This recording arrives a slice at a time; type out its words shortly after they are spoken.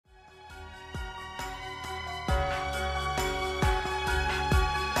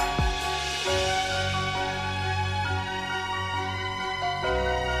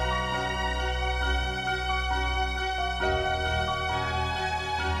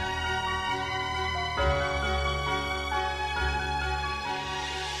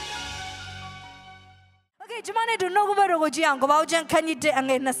တူနှုတ်ကပတ်တော်ကိုကြည့်အောင်ကပောက်ကျမ်းခန်းကြီး1အင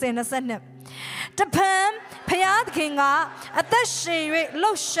ယ်20-22တပံဖျားသခင်ကအသက်ရှင်၍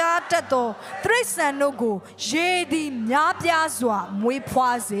လှုပ်ရှားတတ်သောတိရစ္ဆာန်တို့ကိုရေသည်များပြားစွာမွေး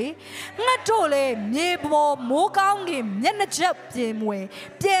ဖွားစေငှက်တို့လည်းမြေပေါ်မိုးကောင်းကင်မျက်နှာချက်ပြင်မွေ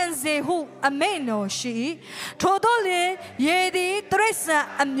ပြန်စေဟုအမိန့်တော်ရှိထို့သောလျှင်ရေသည်တိရစ္ဆာန်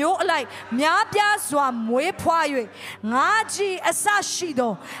အမျိုးအလိုက်များပြားစွာမွေးဖွား၍ငါးကြီးအစရှိ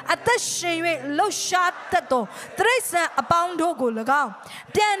သောအသက်ရှင်၍လှုပ်ရှားတတ်သောတိရစ္ဆာန်အပေါင်းတို့ကို၎င်း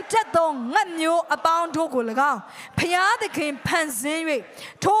ပြန်တက်သောငှက်မျိုးအပေါင်းတို့ကို၎င်းဖျားသခင်ဖန်ဆင်း၍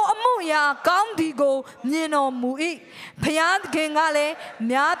ထိုအမှုရာကောင်းသည်ကိုမြင်တော်မူ၏ဖျားသခင်ကလည်း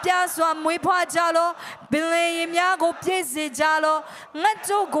များပြားစွာမွေးဖွားကြလောပင်လယ်ရေများကိုပြည့်စေကြလောငှက်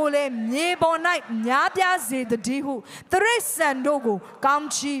တို့ကိုလည်းမြေပေါ်၌များပြားစေတည်းဟုတိရစ္ဆာန်တို့ကိုကောင်း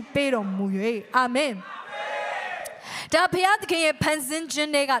ချီးပေးတော်မူ၍အာမင်ဒါဖျားသခင်ရဲ့ဖန်ဆင်းခြ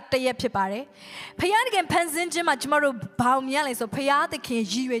င်းတွေကတရက်ဖြစ်ပါတယ်ဖျားသခင်ဖန်ဆင်းခြင်းမှာကျမတို့ဘာမြင်ရလဲဆိုဖျားသခင်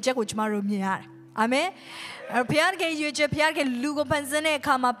ရည်ရွယ်ချက်ကိုကျမတို့မြင်ရတယ်အာမင်ဖျားခင်ရွေးချက်ဖျားခင်လူကိုဖန်ဆင်းတဲ့အ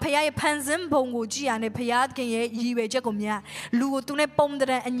ခါမှာဖျားရဲ့ဖန်ဆင်းပုံကိုကြည့်ရတဲ့ဖျားခင်ရဲ့ရည်ရွယ်ချက်ကိုမြင်လူကိုသူနဲ့ပုံ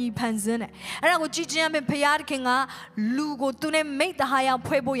တဲ့အညီဖန်ဆင်းတယ်အဲ့ဒါကိုကြည့်ချင်းအပြင်ဖျားခင်ကလူကိုသူနဲ့မိတ်တဟာရောက်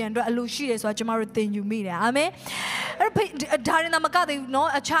ဖွဲ့ဖို့ရန်အတွက်အလိုရှိတယ်ဆိုတာကျွန်တော်တို့သင်ယူမိတယ်အာမင်အဲ့ဒါရင်မကသေးဘူးနော်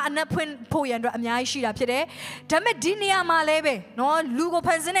အခြားအနက်ဖွင့်ဖို့ရန်အတွက်အများကြီးရှိတာဖြစ်တယ်ဒါပေမဲ့ဒီနေရာမှာလည်းပဲနော်လူကိုဖ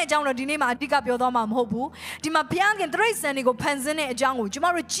န်ဆင်းတဲ့အကြောင်းတော့ဒီနေ့မှာအဓိကပြောသွားမှာမဟုတ်ဘူးဒီမှာဖျားခင်တိရစ္ဆာန်တွေကိုဖန်ဆင်းတဲ့အကြောင်းကိုကျွန်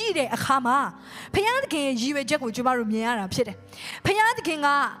တော်တို့ကြည့်တဲ့အခါမှာဖျားခင်ရဲ့ရည်ရွယ်ချက်ကိုကျွန်တော်တို့မြင်ရတာဖြစ်တယ်။ဖျားသခင်က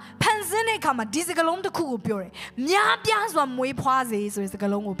ဖန်ဆင်းတဲ့အခါမှာဒီစကားလုံးတစ်ခုကိုပြောတယ်။များပြားစွာမွေးဖွားစေဆိုတဲ့စ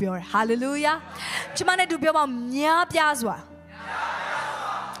ကားလုံးကိုပြောတယ်။ဟာလေလုယာ။ကျွန်မနဲ့တူပြောပါများပြားစွာ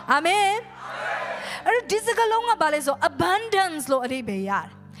။အာမင်။အဲ့ဒီစကားလုံးကဘာလဲဆို abundance လို့အဓိပ္ပာယ်ရတယ်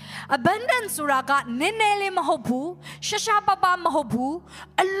။ abundance ဆိုတာကနည်းနည်းလေးမဟုတ်ဘူး။ရှာရှာပါပါမဟုတ်ဘူး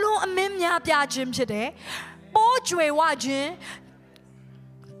။အလွန်အမင်းများပြားခြင်းဖြစ်တယ်။ပိုးကြွယ်ဝခြင်း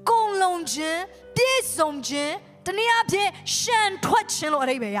ကုန်လုံးခြင်းပြည့်စုံခြင်းတနည်းအားဖြင့်ရှံထွက်ခြင်းလို့အ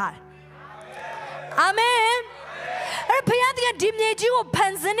ဓိပ္ပာယ်ရတယ်အာမင်အဲ့ဘုရားသခင်ဒီမြေကြီးကိုဖ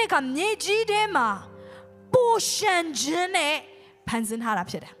န်ဆင်းတဲ့အခါမြေကြီးထဲမှာပိုရှံခြင်းနဲ့ဖန်ဆင်းထားတာ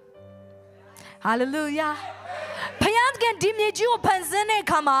ဖြစ်တယ်ဟာလေလုယာဘုရားသခင်ဒီမြေကြီးကိုဖန်ဆင်းတဲ့အ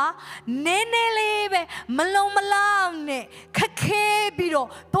ခါမှာနည်းနည်းလေးပဲမလုံမလောက်နဲ့ခက်ခဲပြီးတော့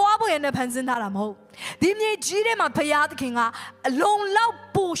သွားဖို့ရတဲ့ဖန်ဆင်းထားတာမဟုတ်ဒီမြေကြီးထဲမှာဘုရားသခင်ကအလုံးလောက်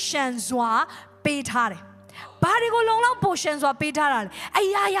ပိုရှံစွာပေးထားတယ်ဘာတွေကိုလုံလောက်ပိုရှံစွာပေးထားတာလဲအ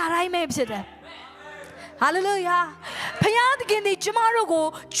ရာရာတိုင်းပဲဖြစ်တယ်ဟာလေလုယာဘုရားသခင်ဒီကျမတို့ကို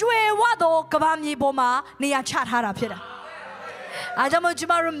ကြွယ်ဝသောကမ္ဘာမြေပေါ်မှာနေရာချထားတာဖြစ်တယ်အားကြောင့်မို့ကျ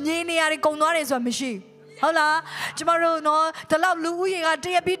မတို့မြေနေရာတွေကုန်သွားတယ်ဆိုတာမရှိဟုတ်လားကျမတို့နော်ဒီလောက်လူဦးရေကတ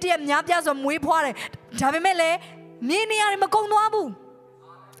ရက်ပြီးတရက်များပြားစွာမွေးဖွားတယ်ဒါပေမဲ့လည်းမြေနေရာတွေမကုန်သွားဘူး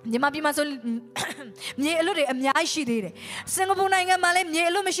မြန်မာပြည်မှာဆိုမြေအလွတ်တွေအများကြီးရှိသေးတယ်စင်ကာပူနိုင်ငံမှာလည်းမြေ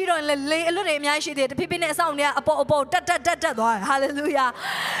အလွတ်မရှိတော့ရင်လည်းလေအလွတ်တွေအများကြီးရှိသေးတယ်တဖြည်းဖြည်းနဲ့အဆောင်တွေကအပေါ်တက်သွားတယ်ဟာလေလုယာ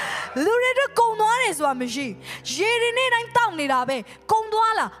လူတွေတော့ကုန်သွားတယ်ဆိုတာမရှိရေတွေနေ့တိုင်းတောက်နေတာပဲကုန်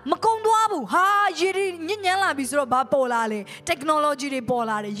သွားလားမကုန်သွားဘူးဟာရေတွေညဉ့်ညမ်းလာပြီဆိုတော့ဘာပေါ်လာလဲ technology တွေပေါ်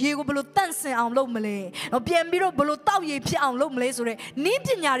လာတယ်ရေကိုဘယ်လိုတန့်စင်အောင်လုပ်မလဲတော့ပြန်ပြီးတော့ဘယ်လိုတောက်ရေဖြစ်အောင်လုပ်မလဲဆိုတဲ့နည်းပ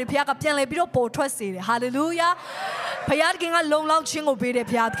ညာတွေဘုရားကပြန်လဲပြီးတော့ပေါ်ထွက်စေတယ်ဟာလေလုယာဘုရားသခင်ကလုံလောက်ခြင်းကိုပေးတယ်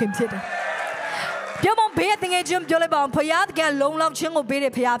ဘုရားသခင်ဖြစ်တယ်ပြောမဘေးတငယ်ချင်းပြောလိုက်ပါအောင်ဘုရားသခင်လုံလောက်ခြင်းကိုပေးတ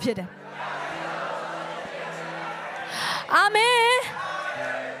ယ်ဘုရားဖြစ်တယ်အာမင်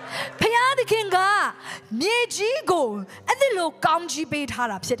ဘုရားသခင်ကမြေကြီးကိုအဲ့ဒီလိုကောင်းချီးပေးထား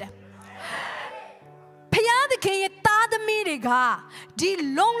တာဖြစ်တယ်ဘုရားသခင်ရဲ့သားသမီးတွေကဒီ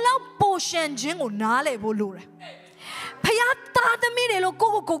လုံလောက်ပိုရှံခြင်းကိုနားလည်ဖို့လိုတယ်ဘုရားသားသမီးတွေလို့ကို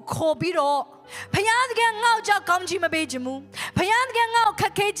ခေါ်ပြီးတော့ဘုရားသခင်ငါ့ကိုကြောက်ကောင်းချီးမပေးခြင်းဘူးဘုရားသခင်ငါ့ကိုခ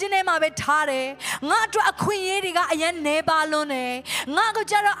က်ခဲခြင်းထဲမှာပဲထားတယ်ငါအတွက်အခွင့်အရေးတွေကအရင်နေပါလွန်းတယ်ငါကို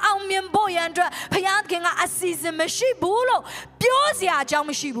ကြတော့အောင်မြင်ဖို့ရန်အတွက်ဘုရားသခင်ကအစီအစဉ်မရှိဘူးလို့ပြောစရာအကြောင်း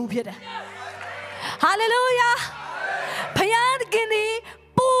မရှိဘူးဖြစ်တယ်ဟာလေလုယာဘုရားသခင်ဒီ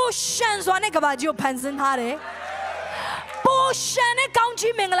ပိုရှံစွာနဲ့ကဘာကြီးကိုဖန်ဆင်းထားတယ်ပိုရှံနဲ့ကောင်း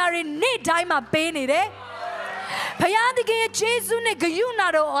ချီးမင်္ဂလာတွေနေ့တိုင်းမှာပေးနေတယ်ဘုရားသခင်ရဲ့ယေရှုနဲ့ဂရုဏာ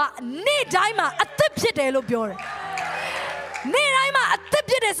တော်ကနေ့တိုင်းမှာအသက်ဖြစ်တယ်လို့ပြောတယ်နေ့တိုင်းမှာအသက်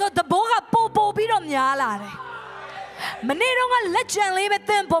ဖြစ်တယ်ဆိုသဘောကပိုပြီးတော့များလာတယ်မနေ့တော့ကလက်ချံလေးပဲ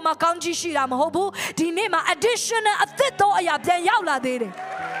သင်ပေါ်မှာကောင်းချီးရှိတာမဟုတ်ဘူးဒီနေ့မှာ additional အသက်တော်အရာပြန်ရောက်လာသေးတယ်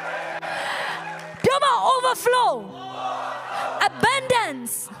ပြောမ overflow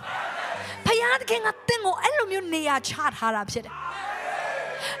abundance ဘုရားသခင်ကသင်ကိုအဲ့လိုမျိုးနေရာချထားတာဖြစ်တယ်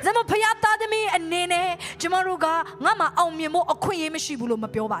ဇမဖယားသားသမီးအနေနဲ့ကျမတို့ကငါမှအောင်မြင်ဖို့အခွင့်အရေးမရှိဘူးလို့မ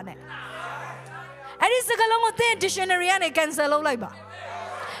ပြောပါနဲ့အဲ့ဒီစကားလုံးကိုသင် dictionary ကနေ cancel လုပ်လိုက်ပါ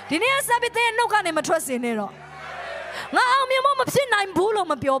ဒီနေ့စပြီးသင်နှုတ်ကနေမထွက်စေနဲ့တော့ ngāအောင်မြင်ဖို့မဖြစ်နိုင်ဘူးလို့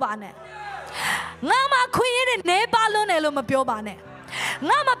မပြောပါနဲ့ငါမခွင့်ရတဲ့နေပါလုံးနဲ့လို့မပြောပါနဲ့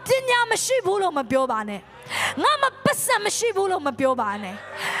ငါမပညာမရှိဘူးလို့မပြောပါနဲ့ငါမပတ်စံမရှိဘူးလို့မပြောပါနဲ့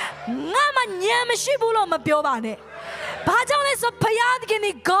ငါမဉာဏ်မရှိဘူးလို့မပြောပါနဲ့ဘာကြောင့်လဲဆိုဘုရားသခင်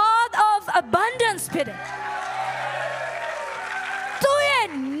ဒီ God of abundance ဖြစ်တယ်သူရဲ့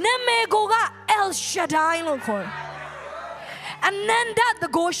နာမည်က El Shaddai လို့ခေါ်တယ်အနန္တတ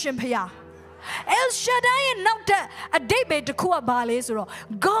ကုရှင်ဘုရား El Shaddai ရဲ့နောက်တဲ့အဓိပ္ပာယ်တစ်ခုကဘာလဲဆိုတော့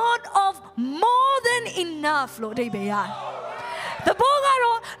God of more than enough လို့အဓိပ္ပာယ်ရတယ်။တဘောက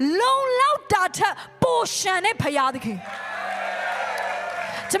တော့လုံလောက်တာထက်ပိုရှန်တဲ့ဘုရားသခင်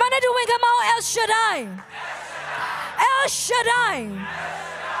။ကျွန်မနဲ့တူဝင်ကမော El Shaddai El Shaddai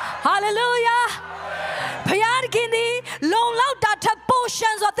Hallelujah ဘုရားသခင်ဒီလုံလောက်တာထက်ပိုရှ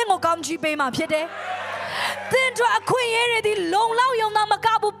န်ဆိုတဲ့ငေါကောင်းကြီးပေးမှာဖြစ်တယ်။သင်တို့အခွင့်အရေးတွေဒီလုံလောက်ယုံသားမက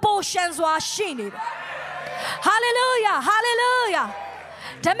ဘူးပိုရှန်စွာရှိနေတယ် Hallelujah Hallelujah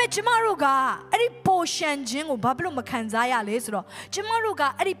ဒါမဲ့ကျမတို့ကအဲ့ဒီပိုရှန်ခြင်းကိုဘာဖြစ်လို့မခံစားရလဲဆိုတော့ကျမတို့က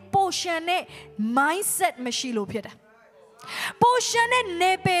အဲ့ဒီပိုရှန်နဲ့ mindset မရှိလို့ဖြစ်တယ်ပိုရှန်နဲ့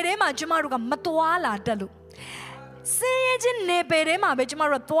နေပယ်ထဲမှာကျမတို့ကမသွားလာတတ်လို့စင်ရခြင်းနေပယ်ထဲမှာပဲကျမ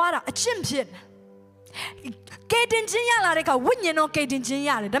တို့သွားတာအကျင့်ဖြစ်ကဲတင်ခြင်းရလာတဲ့အခါဝိညာဉ်တော်ကဲတင်ခြင်း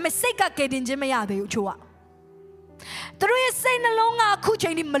ရတယ်ဒါပေမဲ့စိတ်ကကဲတင်ခြင်းမရသေးဘူးအချို့ကသူတို့ရဲ့စိတ်နှလုံးကအခုချိ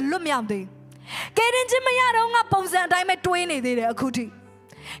န်ထိမလွတ်မြောက်သေးကဲတင်ခြင်းမရတော့ငါပုံစံအတိုင်းပဲတွေးနေသေးတယ်အခုထိ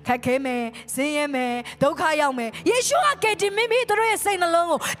ခက်ခဲမယ်ဆင်းရဲမယ်ဒုက္ခရောက်မယ်ယေရှုကကဲတင်မိသူတို့ရဲ့စိတ်နှလုံး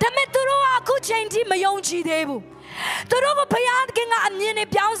ကိုဒါပေမဲ့သူတို့ကအခုချိန်ထိမယုံကြည်သေးဘူးသူတို့ကဘုရားသခင်ကအမြင်နဲ့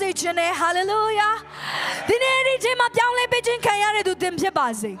ပြောင်းစေခြင်းနဲ့ Hallelujah ဒီနေ့ဒီချိန်မှာပြောင်းလဲပေးခြင်းခံရတဲ့သူသင်ဖြစ်ပါ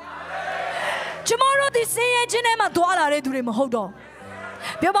စေကျမတို့ဒီစင်ရဲ့ခြင်းထဲမှာသွားလာတဲ့သူတွေမဟုတ်တော့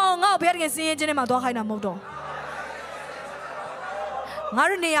ပြောပါအောင်ငါ့ကိုဘုရားသခင်စင်ရဲ့ခြင်းထဲမှာသွားခိုင်းတာမဟုတ်တော့ငါ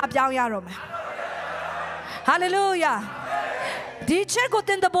တို့နေရာပြောင်းရတော့မယ် Hallelujah ဒီချက်ကိုသ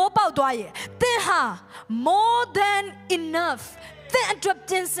င်သဘောပေါက်သွားရဲ့သင်ဟာ more than enough သင်အတွက်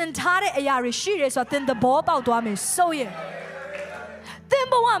ပြင်ဆင်ထားတဲ့အရာတွေရှိတယ်ဆိုတော့သင်သဘောပေါက်သွားမယ်ဆိုရင်သင်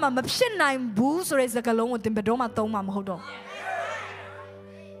ဘဝမှာမဖြစ်နိုင်ဘူးဆိုတဲ့စကားလုံးကိုသင်ဘယ်တော့မှသုံးမှာမဟုတ်တော့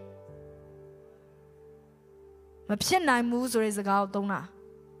မဖြစ်နိုင်ဘူးဆိုတဲ့စကားကိုသုံးတာ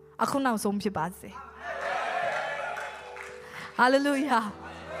အခုနောက်ဆုံးဖြစ်ပါစေဟာလေလုယာ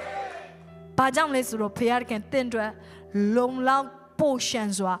ဘာကြောင့်လဲဆိုတော့ဘုရားခင်တင့်အတွက်လုံလောက်ပို့ရှန်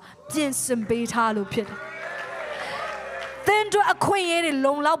စွာပြင်ဆင်ပေးထားလို့ဖြစ်တယ်တင့်အတွက်အခွင့်အရေးတွေ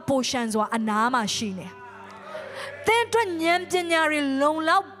လုံလောက်ပို့ရှန်စွာအနားမှာရှိနေတင့်အတွက်ဉာဏ်ပညာတွေလုံ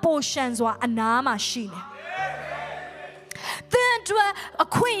လောက်ပို့ရှန်စွာအနားမှာရှိနေသင်တို့အ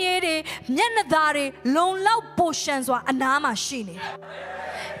ခွင့်အရေးတွေမျက်နှာသားတွေလုံလောက်ပိုရှန်စွာအနားမှာရှိနေတယ်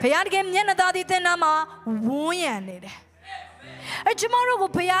ဘုရားတကယ်မျက်နှာသားတွေသင်နာမှာဝန်းရံနေတယ်အဲ့ကျမတို့ကို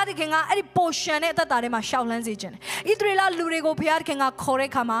ဘုရားတခင်ကအဲ့ဒီပိုရှန်တဲ့အသက်တာထဲမှာရှောက်လန်းစေခြင်းဣသရေလလူတွေကိုဘုရားတခင်ကခေါ်တဲ့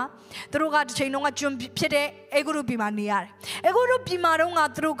အခါမှာသူတို့ကတစ်ချိန်လုံးကကျွန်းဖြစ်တဲ့အေဂုရုပြည်မှာနေရတယ်အေဂုရုပြည်မှာတော့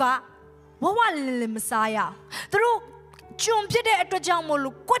သူတို့ကဝဝလင်လင်မစားရအောင်သူတို့ကျွန်းဖြစ်တဲ့အတွက်ကြောင့်မို့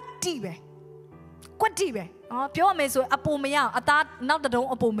လို့ကွက်တီပဲပြောရမယ်ဆိုအပူမရအောင်အသားနောက်တုံး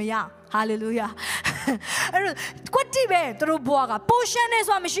အပူမရအောင်ဟာလေလုယာအဲ့တော့ကွက်တီပဲသူတို့ဘွားကပိုရှန်နေ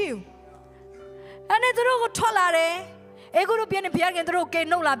ဆိုတာမရှိဘူးအဲ့နဲ့သူတို့ကိုထွက်လာတယ်အေဂုရုပြည်နဲ့ဘုရားခင်သူတို့ကဲ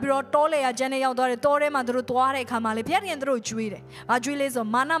နှုတ်လာပြီးတော့တောလေရကျန်းနဲ့ရောက်သွားတယ်တောထဲမှာသူတို့သွားတဲ့အခါမှာလေဘုရားခင်သူတို့ကျွေးတယ်ဘာကျွေးလဲဆို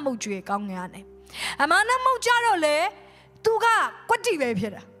မာနမုတ်ကျွေးကောင်းငင်ရတယ်အမာနမုတ်ကြတော့လေသူကကွက်တီပဲဖြ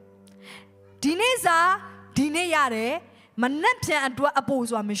စ်တာဒီနေ့စာဒီနေ့ရတယ်မနှက်ပြန်အတွက်အပူ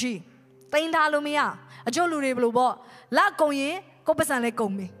ဆိုတာမရှိတိန်ထားလို့မရအချို့လူတွေဘလို့ပေါ့လက်ကုံရင်ကိုယ်ပတ်စံလဲကုံ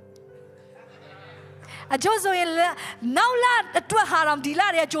ပြီအချို့ဆိုရင်နောက်လာအတွက်ဟာတော့ဒီလာ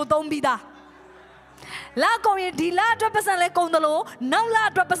တွေကကြိုသုံးပြီးသားလက်ကုံရင်ဒီလာအတွက်ပတ်စံလဲကုံတယ်လို့နောက်လာ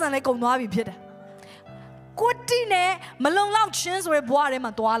အတွက်ပတ်စံလဲကုံသွားပြီဖြစ်တယ်ကိုတီနဲ့မလုံလောက်ချင်းဆိုရဘွားထဲ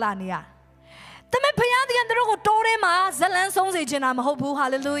မှာသွားလာနေရဒါပေမဲ့ဘုရားသခင်တို့ကိုတိုးထဲမှာဇလန်းဆုံးစေချင်တာမဟုတ်ဘူးဟာ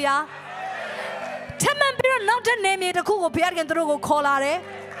လေလုယာထမန်ပြီးတော့နောက်တဲ့နေမြေတစ်ခုကိုဘုရားသခင်တို့ကိုခေါ်လာတယ်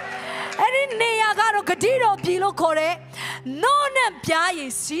အဲ့ဒီနေရာကတော့ဂတိတော်ပြည်လို့ခေါ်တယ်။နို့နဲ့ပြားရ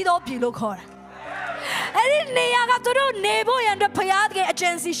ည်စီးတော်ပြည်လို့ခေါ်တယ်။အဲ့ဒီနေရာကသူတို့နေဖို့ရန်အတွက်ဘုရားသခင်အကြံ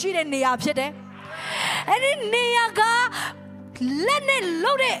စီရှိတဲ့နေရာဖြစ်တယ်။အဲ့ဒီနေရာကလက်နဲ့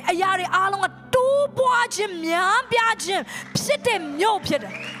လုပ်တဲ့အရာတွေအားလုံးကတိုးပွားခြင်းများပြားခြင်းဖြစ်တဲ့မြို့ဖြစ်တ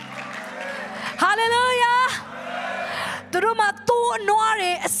ယ်။ဟာလေလုယာသူတို့မှာသူ့အနွား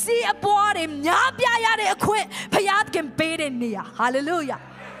တွေအစီအပွားတွေများပြားရတဲ့အခွင့်ဘုရားသခင်ပေးတဲ့နေရာဟာလေလုယာ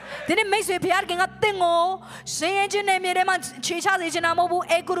ဒီနေ့မိတ်ဆွေဘုရားခင်ကသင်ကိုရှင်ရဲ့ခြင်းနဲ့မြေထဲမှာခြေချစေချင်တာမဟုတ်ဘူး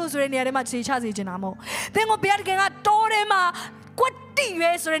အေဂုရုဆိုတဲ့နေရာထဲမှာခြေချစေချင်တာမဟုတ်သင်ကိုဘုရားခင်ကတောထဲမှာကွက်တီရွ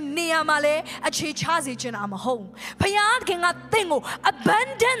ယ်ဆိုတဲ့နေရာမှာလည်းအခြေချစေချင်တာမဟုတ်ဘုရားခင်ကသင်ကို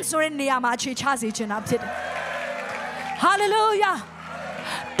abundance ဆိုတဲ့နေရာမှာအခြေချစေချင်တာဖြစ်တယ် Hallelujah.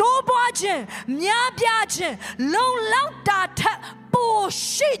 တိုးပွားခြင်းများပြားခြင်းလုံလောက်တာထက်ပို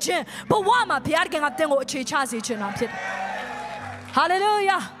ရှိခြင်းဘဝမှာဘုရားခင်ကသင်ကိုအခြေချစေခြင်းတာဖြစ်တယ်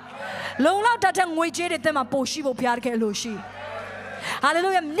Hallelujah လုံလောက်တာထက်ငွေကြေးတွေသင်မှာပိုရှိဖို့ဘုရားခင်အလိုရှိ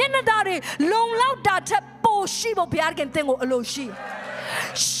Hallelujah မျက်နှာသားတွေလုံလောက်တာထက်ပိုရှိဖို့ဘုရားခင်သင်ကိုအလိုရှိ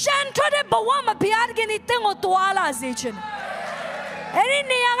ရှမ်းထွက်တဲ့ဘဝမှာဘုရားခင်သင်ကိုတွာလာစေခြင်းအဲ့ဒီ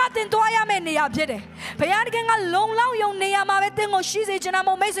နေရာကသင်တွားရမယ့်နေရာဖြစ်တယ်ဘုရားခင်ကလုံလောက်ယုံနေရာမှာပဲသင်ကိုရှိစေခြင်းအ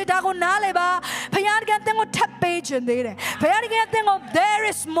မို့မိတ်ဆွေသားကိုနားလေပါဘုရားခင်သင်ကိုထပ်ပေးခြင်းသေးတယ်ဘုရားခင်သင်ကို there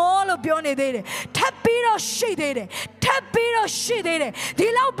is more လို့ပြောနေသေးတယ်ထပ်ပြီးတော့ရှိသေးတယ်ထပ်ပြီးတော့ရှိသေးတယ်ဒီ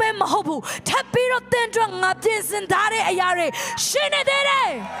လောက်ပဲမဟုတ်ဘူးထပ်ပြီးတော့သင်တို့ငါပြင်ဆင်ထားတဲ့အရာတွေရှိနေသေးတယ်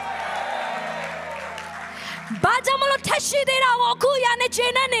ဘာကြောင့်မလို့ထပ်ရှိသေးတာကိုအခုရနေခြ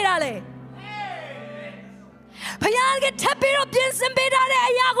င်းနဲ့နေတာလေဘုရားကထပ်ပြီးတော့ပြင်ဆင်ပေးထားတဲ့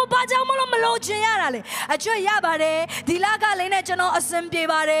အရာကိုဘာကြောင့်မလို့မလို့ချင်ရတာလဲအကျွတ်ရပါတယ်ဒီလကလေးနဲ့ကျွန်တော်အစင်ပြေ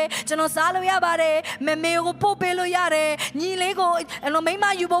ပါတယ်ကျွန်တော်စားလို့ရပါတယ်မမေကိုပို့ပေးလို့ရတယ်ညီလေးကိုမိမ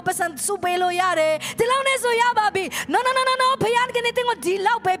ယူဖို့ပတ်စံစုပေးလို့ရတယ်ဒီလောက်နဲ့ဆိုရပါပြီ no ဘုရားကတင်ကိုဒီ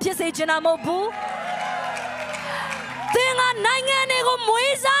လောက်ပဲဖြစ်စေချင်တာမဟုတ်ဘူးသင်ကနိုင်ငံတွေကို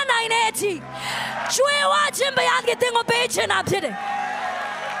မွေးစားနိုင်တဲ့အထိကျွေးဝခြင်းဘုရားကတင်ကိုပေးချင်တာဖြစ်တယ်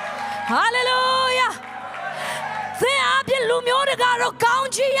Hallelujahသင်အပြစ်လူမျိုးတွေကတော့ကောင်း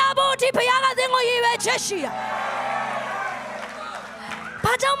ချီးရဖို့ဒီဘုရားကသင်ကိုရည်ရွယ်ချက်ရှိတာ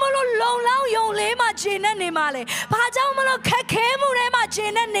ဘာကြောင့်မလို့လုံလောက်ယုံလေးမှခြေနဲ့နေမှလဲဘာကြောင့်မလို့ခက်ခဲမှုတွေမှခြေ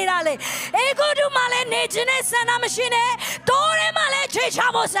နဲ့နေတာလဲအေဂုတုမှလည်းနေခြင်းနဲ့ဆန္ဒမရှိနဲ့တိုးတွေမှလည်းခြေချ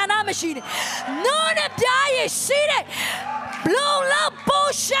ဖို့ဆန္ဒမရှိနဲ့နိုးနဲ့ပြားရည်ရှိတဲ့လုံလောက်ပို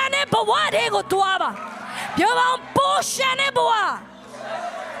ရှင်တဲ့ဘဝတွေကိုတွားပါပြောပါဦးပိုရှင်တဲ့ဘဝ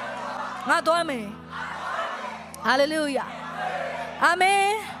ငါတွားမယ်Hallelujah.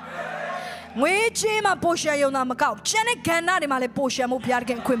 Amen. ငွေချေးမှာပို့ရှာရုံသာမကောက်ကျန်တဲ့ကဏ္ဍတွေမှာလည်းပို့ရှာမှုဘုရား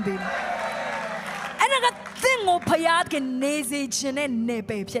ခင်ခွင့်ပေးတယ်။အဲ့ဒါကသင်ကိုဘုရားခင်နေစေခြင်းနဲ့နေ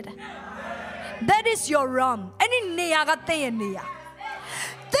ပေဖြစ်တယ် That is your realm. အဲ့ဒီနေရာကသင်ရဲ့နေရာ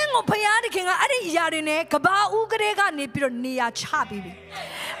သင်ကိုဘုရားခင်ကအဲ့ဒီအရာတွေနဲ့ကဘာဦးကလေးကနေပြီးတော့နေရာချပြီးပြီ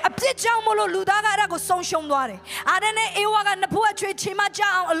အပြစ်ကြောင့်မလို့လူသားကအဲ့ဒါကိုဆုံးရှုံးသွားတယ်အာဒန်နဲ့အေဝါကနှစ်ဖက်အချွေချေမကြ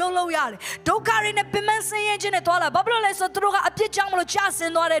အောင်အလုံးလုံးရတယ်ဒုက္ခတွေနဲ့ပင်ပန်းဆင်းရဲခြင်းနဲ့သွားလာဘာဖြစ်လို့လဲဆိုတော့သူတို့ကအပြစ်ကြောင့်မလို့ချဆ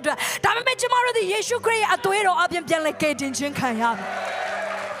င်းသွားတဲ့အတွက်ဒါပေမဲ့ကျမတို့ဒီယေရှုခရစ်ရဲ့အသွေးတော်အပြင်ပြန်လဲကယ်တင်ခြင်းခံရပြီ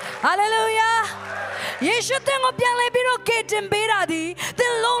ဟာလေလုယာယေရှုသင်ကိုပြန်လဲပြီးတော့ကယ်တင်ပေးတာဒီသ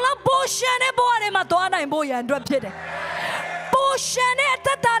င်လုံလောက်ပိုရှန်တဲ့ဘဝတွေမှာသွားနိုင်ဖို့ရန်အတွက်ဖြစ်တယ်ပိုရှန်တဲ့အသ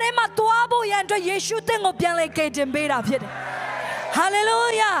က်တာတွေမှာသွားဖို့ရန်အတွက်ယေရှုသင်ကိုပြန်လဲကယ်တင်ပေးတာဖြစ်တယ်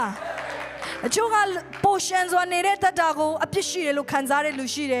Hallelujah အချို့ကပိုရှင်စွာနေတဲ့တတ်တာကိုအပြစ်ရှိတယ်လို့ခံစားတဲ့လူ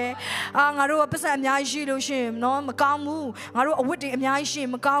ရှိတယ်ငါတို့ကပတ်စံအများကြီးရှိလို့ရှိရင်နော်မကောင်းဘူးငါတို့အဝတ်တွေအများကြီးရှိရ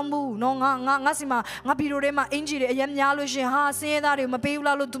င်မကောင်းဘူးနော်ငါစီမှာငါဗီဒီယိုထဲမှာအင်ဂျီတွေအရင်များလို့ရှိရင်ဟာစင်းရဲသားတွေမပေးဘူး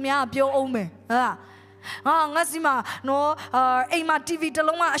လားလို့သူများကပြောအောင်မယ်ငါစီမှာနော်အိမ်မှာ TV တစ်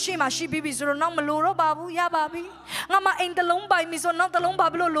လုံးကအရှိမရှိပြီးပြီဆိုတော့နောက်မလိုတော့ပါဘူးရပါပြီငါမအိမ်တစ်လုံးပိုင်ပြီဆိုတော့နောက်တစ်လုံးဘာ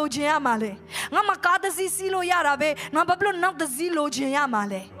လို့လိုချင်ရမှာလဲငါမကားတစ်စီးစီးလို့ရတာပဲငါဘာလို့နောက်တစ်စီးလိုချင်ရမှာ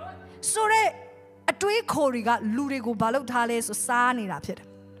လဲဆိုတော့အတွေးခေါ်တွေကလူတွေကိုဘာလို့ထားလဲဆိုစားနေတာဖြစ်တယ်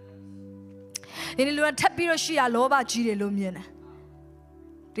ဒီနေ့လူကထပ်ပြီးတော့ရှိရလောဘကြီးတယ်လို့မြင်တယ်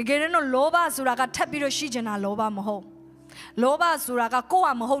ဒီကနေ့တော့လောဘဆိုတာကထပ်ပြီးတော့ရှိချင်တာလောဘမဟုတ်လောဘဆိုတာကကိုယ့်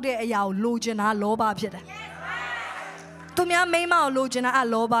ဟာမဟုတ်တဲ့အရာကိုလိုချင်တာလောဘဖြစ်တယ်သူများမိန်းမကိုလိုချင်တာ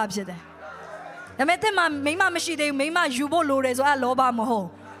လောဘဖြစ်တယ်ဒါပေမဲ့တဲ့မှာမိန်းမမရှိသေးဘူးမိန်းမယူဖို့လိုတယ်ဆိုတာလောဘမဟုတ်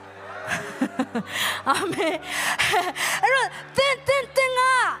အာမင်အဲ့တော့တင်က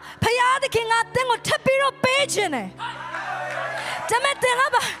ဖယားသခင်ကတင်ကိုထပ်ပြီးတော့ပေးခြင်းတယ်ဒါပေမဲ့တင်က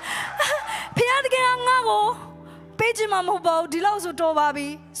ဖယားသခင်ကငါ့ကိုပေးခြင်းမမဟုတ်ပါဘူးဒီလောက်ဆိုတော်ပါပြီ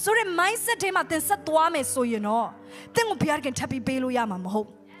ဆိုတဲ့ mindset ထဲမှာတင်ဆက်သွားမယ်ဆိုရင်တော့တင်ကိုဘုရားခင်ထပ်ပြီးပေးလို့ရမှာမဟုတ်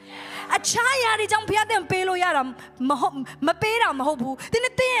အခြားຢာတွေကြောင့်ဘုရားတင်ပေးလို့ရတာမပေးတာမဟုတ်ဘူးတင်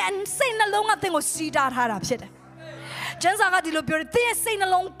ရဲ့စိတ်နှလုံးကတင်ကိုစီးတားထားတာဖြစ်တယ်ကျမ်းစာကဒီလိုပြောတယ်တင်ရဲ့စိတ်နှ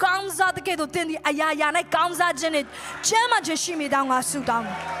လုံးကောင်းစားတဲ့ကဲ့သို့တင်ဒီအရာရာနဲ့ကောင်းစားခြင်းနဲ့ချမ်းသာခြင်းရှိမိတောင်းငါဆုတောင်း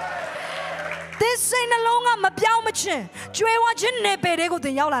တင်စိတ်နှလုံးကမပြောင်းမချင်းကြွယ်ဝခြင်းနဲ့ပေတွေကိုတ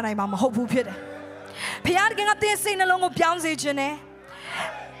င်ရောက်လာနိုင်မှာမဟုတ်ဘူးဖြစ်တယ်ဘုရားခင်ကတင်စိတ်နှလုံးကိုပြောင်းစေခြင်းနဲ့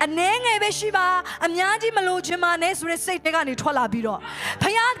အနေငယ်ပဲရှိပါအများကြီးမလို့ခြင်းမနဲ့ဆိုတဲ့စိတ်တွေကနေထွက်လာပြီးတော့ဘု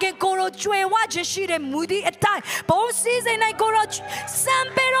ရားခင်ကိုရောကြွယ်ဝခြင်းရှိတဲ့မူဒီအတိုင်းဘုံစည်းစိမ်နိုင်ကိုရောစံ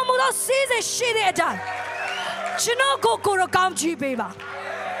ပေတော်မူသောစည်းစိမ်ရှိတဲ့အတိုင်းကျွန်တော်ကိုရောကောင်းချီးပေးပါ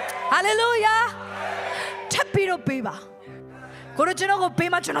ဟာလေလုယာထပ်ပြီးတော့ပေးပါကိုရောကျွန်တော်ကို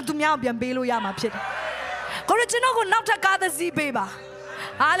ပေးမှကျွန်တော်သူများကိုပြန်ပေးလို့ရမှာဖြစ်တယ်ကိုရောကျွန်တော်ကိုနောက်ထပ်ကားသစီးပေးပါ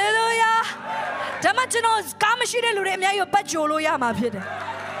ဟာလေလုယာဒါမှကျွန်တော်ကားမရှိတဲ့လူတွေအများကြီးပတ်ကြိုလို့ရမှာဖြစ်တယ်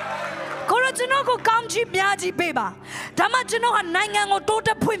Corojino go Gamji Biaji Beba. Damajino and Nangan or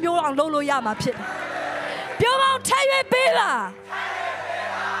daughter Pumio and Lolo Yama Pit. Pure Tayo Beba.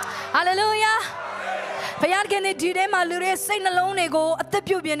 Hallelujah. Payagane Didema Lure Saint Alone go at the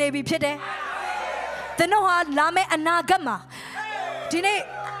Pubian Navy Pite. The Noha Lame and Nagama. Dine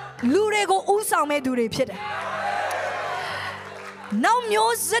Lure go Usame Dure Pite. Now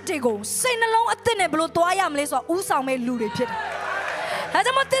music go Saint Alone at the Neblo to I am less or Usame Lure Pite. As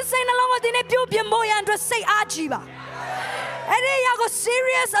I'm not saying along with the Pubian boy and just say Ajiba. And then you go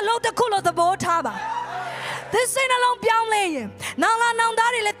serious along the cool of the boat harbor. This ain't alone Bianley. Now,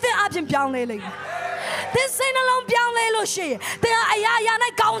 let the Abjin Bianley. This ain't alone Bianley Lushi. There are Ayana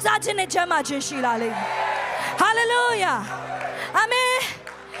Gowns at in a Jamaji Shilali. Hallelujah. Amen.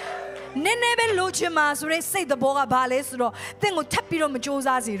 Nenebe Luchimas, they say the Boga Bales, then will tap you on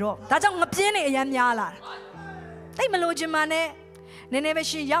Majosa zero. That's on a penny and yala. They Melojimane. Nenebe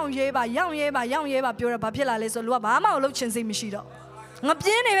she young yeba, pure papilla les or Luabama or Luchenzi Michido.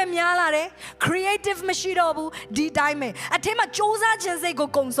 Creative Mashidobu, D Dime. A tema Josa Jense go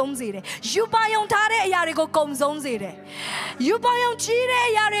consomzire. You buy on Tare Yarigo consomzire. You buy on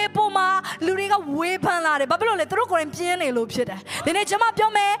Chire Yare Poma, Luriga weapon lare, Babylon let Roko and Piene Lupita. Then a jama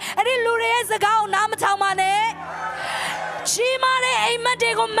piome, and then Lure is a gown, Namatamane. Chimane,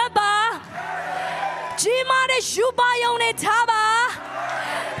 Amatego Maba. Chimane, Shubayone Taba.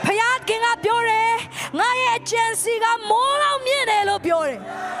 Payat King up Yore, Naya Jensi got more Mienelo Biore.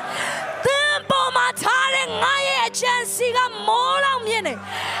 Tempo Matare, Naya Jensi got more Miene.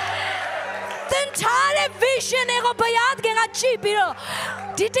 Then Tare Vision Ego Payat King at Chipiro.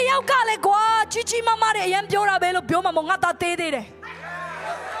 Titio Galegua, Chichi Mamare, Yampiora Bello Bioma Mongata Tede.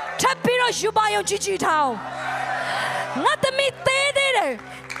 Tapiro Shubayo Chichi Town. Not the meat Tede.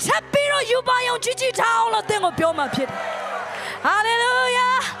 Tapiro Yubayo Chichi Town, or Demo Bioma Pit.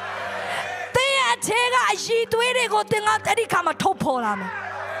 Hallelujah. They take a sheet where they go think out any come a topolam.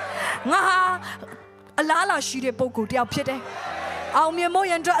 Naha Alala Shide Boku, dear Pite. Almimo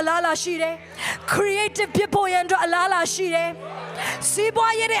and Alala Shide. Creative people and Alala Shide.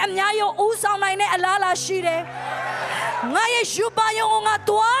 Siboye and Yayo Usamine Alala Shide. Naya Shubayo on a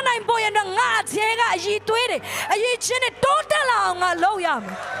Tuana and Boy and a Tega, ye tweeted. A ye chin it total on a low yam.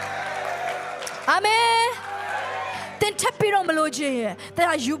 Amen. Then tapiro meloje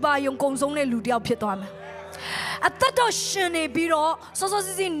that you buy your consone ludia pietama. At that ocean biro, so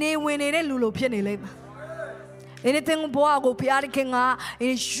in ne winning a lulo pianile. Anything boago piarkinga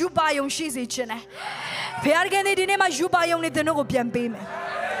in Jubayon she's itchene. Piargani dinema Jubayon it the no pian beam.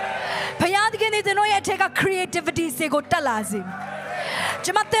 Piargani the noya take a creativity sego talazim.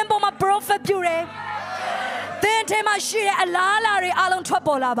 Jamatembo my prophet pure. Then tema she a lalari alon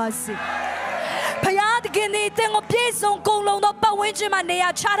trouble. Payad Guinea thing of peace on Golo, not by winching my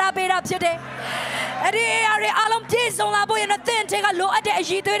nea, chara bait up today. And the area alum peace on la boy and a thing take a look at the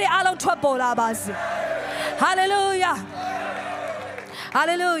she do the alum trouble abas. Hallelujah.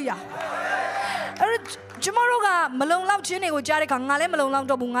 Hallelujah. Jamaroga, Malone Lam Chinny with Jarek and Nale Malone Lam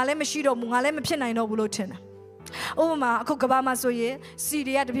Mungale Mashido Mungale Pina no Bulutin. Oh, ma, Kokabama so ye, see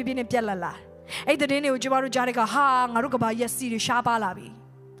the other people in Pialala. Ate the dinner with Jamaru Jareka ha, Narukaba, yes, see the Shabalabi.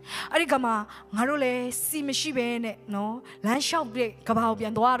 Arigama, Narule, see me shibene, no, land shall break, Kabao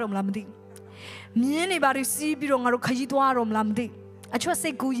Biandoarum Lamdi. Anybody see Biro Narukajituarum Lamdi. I just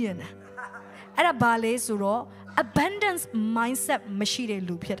say Guyan. At a ballet suro, abundance mindset machine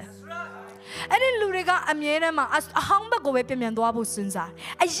looped. And in Luriga, Amiena, as a humble go with Pimendoabo Sunza.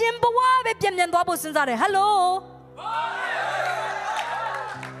 A Jimboa with Pimendoabo Sunza. Hello.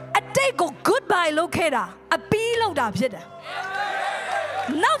 A day go goodbye, locator, a below up here.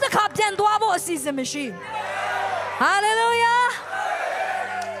 Now the captain Duabo sees the machine. Hallelujah.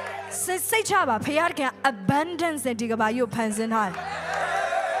 Say Chaba, Payarka abundance and dig about your pens and high.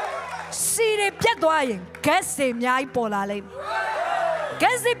 See the Pietwine, guess him, Yai Pola.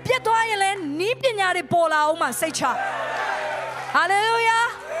 Guess the Pietwine, Nipinari Pola, Oma, say Chab. Hallelujah.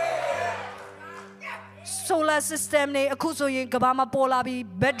 Solar system, ne Akuso in Kabama Polabi,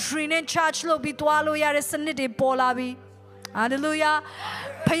 Bedrin and Church Lobi Tualo Yarisanity Polabi. Hallelujah.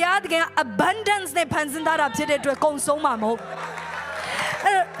 Payad again abundance ne panzindara updated to a consoma mo.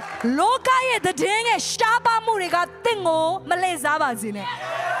 Loka the ding a shaba muriga tingo Malezaba zine.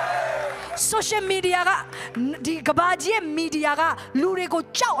 Social media di Gabaji media Lurigo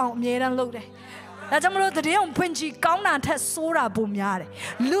chow out me and load. That's the day on Punji Kauna test Sora Bumyare.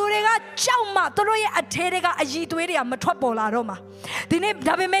 Luriga Chauma, Toroya Aterega Ajituria Matropola Roma. The name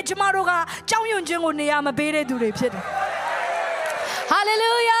Davi Mejamaroga, Chow Yunjungo Niama Bere do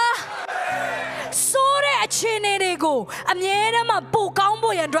Hallelujah. Sore a chinerigo. ကိုအမြဲတမ်းပိုကောင်း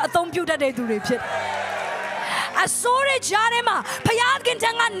ဖို့ရန်အတွက်အသုံးပြုတတ်တဲ့သူတွေဖြစ်တယ်အစိုးရကြားထဲမှာဖယားခင်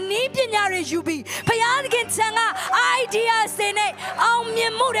ထံကနီးပညာတွေယူပြီးဖယားခင်ထံက idea စင်နဲ့အောင်မြ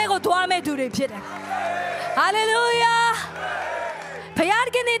င်မှုတွေကိုသွားမဲ့သူတွေဖြစ်တယ် hallelujah ဖယား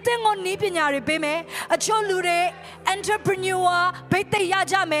ခင်တဲ့ကိုနီးပညာတွေပေးမယ်အချို့လူတွေ entrepreneur ဘိတ်သိရ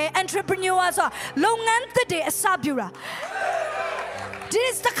ကြမယ် entrepreneur ဆိုလုပ်ငန်းသစ်တွေအစပြုတာဒီ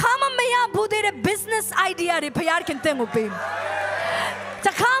စတခါမှမရဘူးတဲ့ business idea တွေဖယားခင်တဲ့ကိုပေးမယ်တ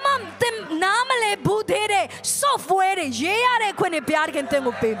ခါမှနားမလည်ဘူးတဲ့ software တွေရေးရတဲ့ခွင့်တွေဖယားခင်တဲ့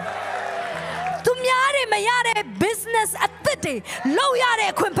ကိုပေးမယ်သူများတွေမရတဲ့ business အသစ်တွေလုပ်ရတဲ့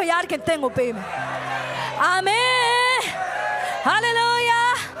အခွင့်ဖယားခင်တဲ့ကိုပေးမယ်အာမင်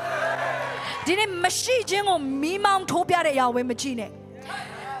hallelujah ဒီနေ့မရှိခြင်းကိုမိမောင်းထိုးပြတဲ့အရာဝဲမကြည့်နဲ့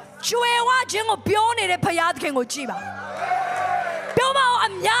ကျွယ်ဝခြင်းကိုပြောနေတဲ့ဖယားခင်ကိုကြည့်ပါပြောပါဦးအ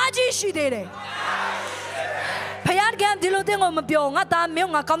များကြီးရှိသေးတယ်ဖယားခင်ဒီလိုတဲ့ကိုမပြောငါသားမ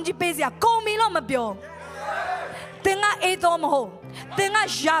င်းငါကောင်းကြီးပေးစရာကုန်ပြီလို့မပြောသင်ကအေးတော်မဟုတ်သင်က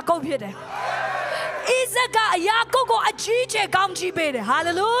ယာကုပ်ဖြစ်တယ်ဣဇက်ကယာကုပ်ကိုအကြီးကျယ်ကောင်းကြီးပေးတယ်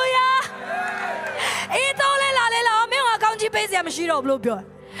hallelujah အေးတော်လဲလာလဲလာမင်းငါကောင်းကြီးပေးစရာမရှိတော့ဘူးလို့ပြော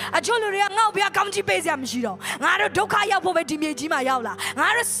အချို့လူတွေကငါ့ကိုဘုရားကောင်းကြီးပေးစရာမရှိတော့ငါတို့ဒုက္ခရောက်ဖို့ပဲဒီမြေကြီးမှာရောက်လာငါ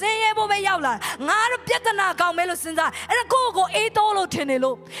တို့ဆင်းရဲဖို့ပဲရောက်လာငါတို့ပြဿနာကောင်းမဲလို့စဉ်းစားအဲ့ဒါကိုယ့်ကိုအေးတော်လို့ထင်နေ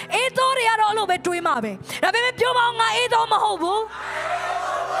လို့အေးတော်တွေကတော့အဲ့လိုပဲတွေးမှာပဲဒါပေမဲ့ပြောပါဦးငါအေးတော်မဟုတ်ဘူး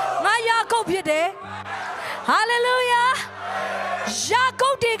ငါယာကုပ်ဖြစ်တယ် hallelujah ယာကု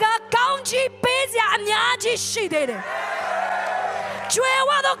ပ်တွေကကောင်းကြီးပေးစရာအများကြီးရှိသေးတယ်ကျွဲ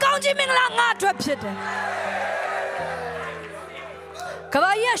ဝါတော့ကောင်းကြီးမင်္ဂလာငါအတွက်ဖြစ်တယ်က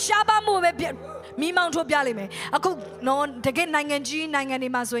ဘာကြီးရှားပါမှုပဲမိမောင်းထိုးပြလိုက်မယ်အခုနော်တကယ်နိုင်ငံကြီးနိုင်ငံတွေ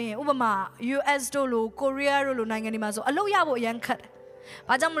မှာဆိုရင်ဥပမာ US တို့လို Korea တို့လိုနိုင်ငံတွေမှာဆိုအလုပ်ရဖို့အရန်ခက်တယ်။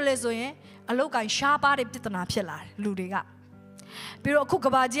ဘာကြောင့်မလဲဆိုရင်အလုပ်ကိုင်ရှားပါတဲ့ပြဿနာဖြစ်လာတယ်လူတွေကပြီးတော့အခုက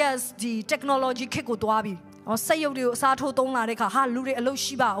ဘာကြီးကဒီ technology ခေတ်ကိုသွားပြီးစက်ရုပ်တွေကိုအစားထိုးသုံးလာတဲ့ခါဟာလူတွေအလုပ်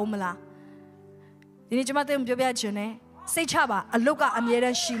ရှိပါအောင်မလားဒီနေ့ကျွန်မတို့ပြောပြချင်တယ်စိတ်ချပါအလုပ်ကအမြဲတ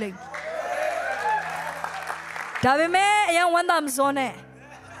မ်းရှိလိမ့်ဒါပေမဲ့အရင်ဝန်သားမစွန်းနဲ့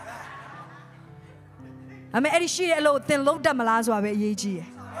အမေအဲ့ဒီရှိတဲ့အလုပ်သင်လုပ်တတ်မလားဆိုတာပဲအရေးကြီးတယ်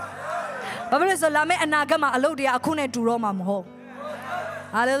။ဘာဖြစ်လို့ဆိုလာမယ့်အနာဂတ်မှာအလုပ်တွေကအခုနဲ့တူတော့မှာမဟုတ်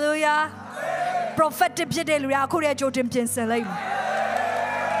။ Hallelujah prophetic ဖြစ်တဲ့လူတွေအခုတည်းကြိုတင်ပြင်ဆင်လိုက်မယ်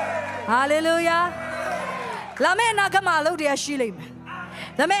။ Hallelujah လာမယ့်အနာဂတ်မှာအလုပ်တွေကရှိလိမ့်မယ်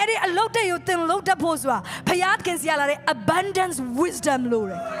။ဒါပေမဲ့အဲ့ဒီအလုပ်တွေကိုသင်လုပ်တတ်ဖို့ဆိုတာဘုရားခင်စီရလာတဲ့ abundance wisdom လို့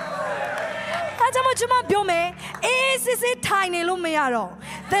တယ်။အဲ့ကြောင့်ကျွန်မပြောမယ်အေးစစ်စစ်ထိုင်နေလို့မရတော့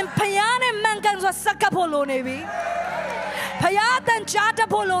သင်ဖယားနဲ့မှန်ကန်စွာစက္ကပ်ဖို့လိုနေပြီဖယားတန်ချားတ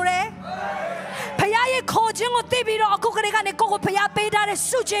ဖို့လိုတယ်ဖယားရဲ့ခေါ်ခြင်းကိုသိပြီးတော့အခုကလေးကနေကိုကိုဖယားပေးထားတဲ့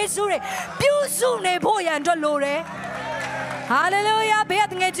စုကျေးဇူးတွေပြုစုနေဖို့ရန်အတွက်လိုတယ်ဟာလေလုယာဘယ်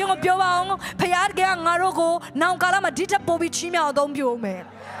တငယ်ချင်းကိုပြောပါအောင်ဖယားကငါတို့ကိုနောင်ကာလမှာဒီထက်ပိုပြီးချီးမြှောက်အသုံးပြုအောင်မယ်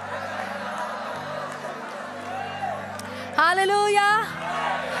ဟာလေလုယာ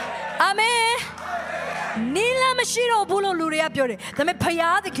အာမင်နီလမ်းမရှိတော့ဘူးလို့လူတွေကပြောတယ်ဒါပေမဲ့ဖ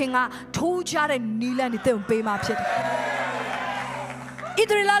ယားသခင်ကထိုးချတဲ့နီလမ်းတွေတင်ပေးမှဖြစ်တယ်ဣ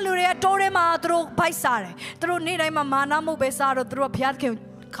သရေလလူတွေကတိုးထဲမှာသူတို့ဗိုက်စားတယ်သူတို့နေ့တိုင်းမှာမာနမှုပဲစားတော့သူတို့ကဖယားသခင်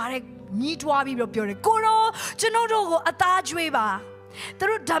ခါတဲ့ညီးတွားပြီးပြောတယ်ကိုရောကျွန်တော်တို့ကိုအသားကျွေးပါသူ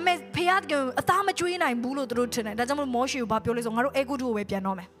တို့ဒါမဲ့ဖယားသခင်အသားမကျွေးနိုင်ဘူးလို့သူတို့ထင်တယ်ဒါကြောင့်မို့မောရှေကိုဘာပြောလဲဆိုငါတို့အေဂုတုကိုပဲပြန်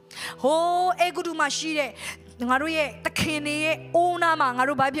တော့မယ်ဟိုးအေဂုတုမှာရှိတဲ့ငါတို့ရဲ့တခင်တွေရဲ့အိုးနာမှာငါ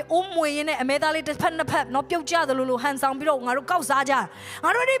တို့ဘာဖြစ်အိုးမွေရင်းနဲ့အမဲသားလေးတစ်ဖက်နှစ်ဖက်တော့ပြုတ်ကြသလိုလိုဟန်ဆောင်ပြီးတော့ငါတို့ကောက်စားကြငါ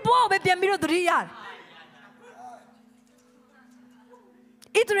တို့ဒီဘောပဲပြန်ပြီးတော့သတိရတယ်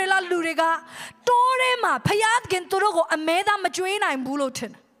ဣသရေလလူတွေကတိုးထဲမှာဖယားသခင်သူတို့ကိုအမဲသားမကျွေးနိုင်ဘူးလို့ထ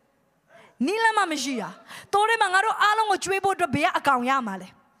င်တယ်နီးလမ်းမှမရှိတာတိုးထဲမှာငါတို့အားလုံးကိုကျွေးဖို့အတွက်ဘယ်ကအကောင်ရမှာလဲ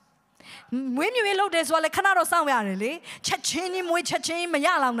မွေးမြူရေးလုပ်တယ်ဆိုတာလေခဏတော့စောင့်ရတယ်လေချက်ချင်းကြီးမွေးချက်ချင်းမရ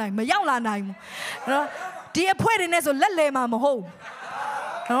လောက်နိုင်မရောက်လာနိုင်ဘူးနော်ဒီအဖွဲတွေနဲ့ဆိုလက်လဲမှာမဟုတ်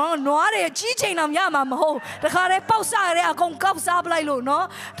နော်နွားတွေကြီးချိန်တော့ရမှာမဟုတ်တခါတည်းပေါက်စားရတဲ့အကုန်ကောက်စားပလိုက်လို့နော်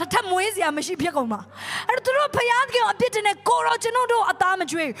တစ်ထပ်မွေးစရာမရှိဖြစ်ကုန်မှာအဲ့တော့သူတို့ဖယားကအပြစ်တင်နေကိုရောကျွန်တော်တို့အသားမ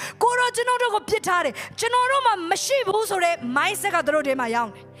ကျွေးကိုရောကျွန်တော်တို့ကိုပြစ်ထားတယ်ကျွန်တော်တို့မှမရှိဘူးဆိုတဲ့ mindset ကသူတို့ထဲမှာရောက်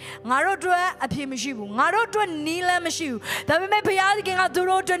နေငါတို့အတွက်အဖြစ်မရှိဘူးငါတို့အတွက်နီးလန်းမရှိဘူးဒါပေမဲ့ဖယားကသူ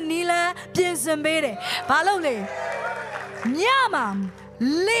တို့အတွက်နီးလန်းပြင်ဆင်ပေးတယ်ဘာလို့လဲညမှာ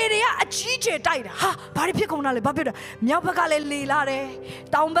လေတွေကအကြီးကျယ်တိုက်တာဟာဘာဖြစ်ကုန်တာလဲဘာဖြစ်တာမြောက်ဘက်ကလည်းလေလာတယ်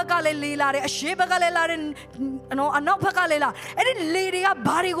တောင်ဘက်ကလည်းလေလာတယ်အရှေ့ဘက်ကလည်းလာတယ်နော်အနောက်ဘက်ကလည်းလာအဲ့ဒီလေတွေက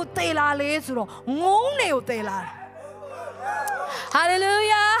ဘာတွေကိုသေလာလဲဆိုတော့ငုံးတွေကိုသေလာတယ်ဟာလေလု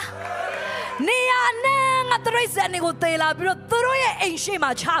ယာနေရနဲ့ငါတရိတ်စံတွေကိုသေလာပြီးတော့သူတို့ရဲ့အိမ်ရှိ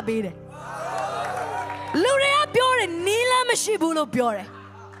မှာချပေးတယ် Lurea Bure, Nila Mashibulu Bure.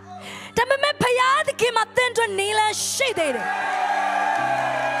 Tamame Payad came at Tento Nila Shade.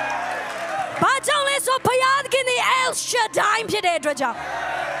 Bajonle so Payad in the El Shaddai Piedraja.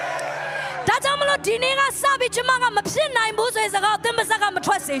 Tatamalo Dinega Savage among a Mapsin, nine boozes about them as I got my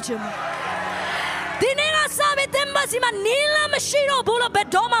trust agent. Dinega Savage, them was him a Nila Machino Bulla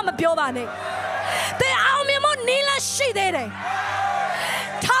Bedoma Mapiovane. They are me more Nila Shade.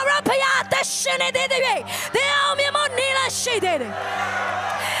 Tara Payat, Shene de Day. They are me more Nila Shade.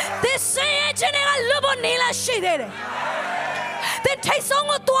 This say General Lubo Nila Shade. Then take some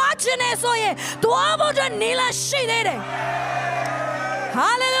of Tuachene so ye, Tuavo to Nila Shade.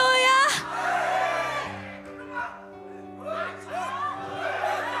 Hallelujah.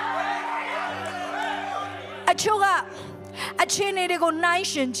 A choga, a chain go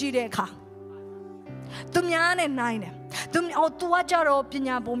nation Jideka. Tumian and nine. Tum or Tuajaro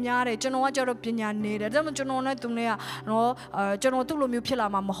Pina Bumiare, Genoajaro Pina needed. Them Genona Tumia, no, Genotulu Pila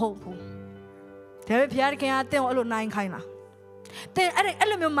Mamma Hope. There Pierre can tell all 9 kinda. Then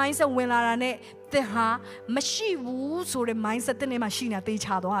element mindset when I ran it, the ha, machine woos or the mindset the machine at each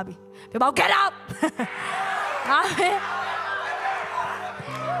other. About get up!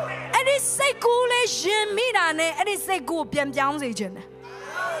 And it's say cool as Jimmy, and it's say go Piam Jones agent.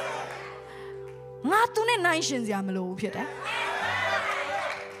 Not to the nations, Yamalo Peter.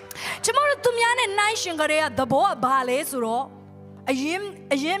 Tomorrow to me and nation Korea, the boy ballet suro. A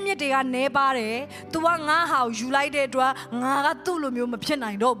yim yet a nebare, to one house, you like it to a Nagatulum,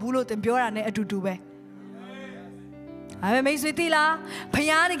 Pina, no bullet and pure and a to do. I'm amazed with Tila,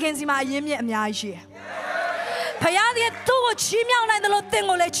 Payani against my yim yet Miashi. Payani at 2 chimian and the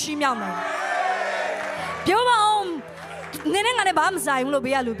Lotengo let chimian. Pure home, Ninning and a bamsai will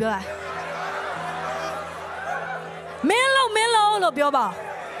be a luba. Melo, lo bioba.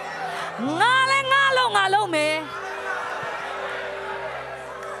 Ngalo me.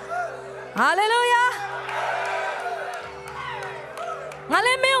 Hallelujah.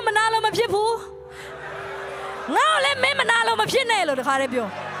 Ngale me manalo ma pipu. Ngale me manalo ma pinelo de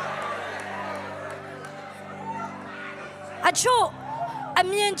carebio. Acho, a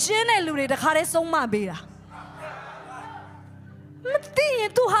mien chene lure de care so ma bira. Mati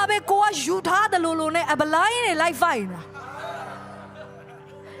tu have go ajuda the lolone a balaine like fine.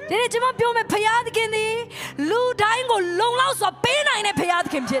 Did it jump you me payad kindi? Lu dying go long louse or pena in a payad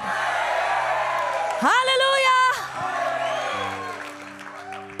kimchit. Hallelujah.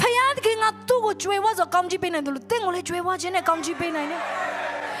 Payad king at 2 jewel was a country pin and the thing only jewel was in a country pin.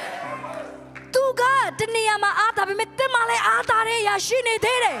 Tu God, the Niama Ata, we met the Male Atare Yashine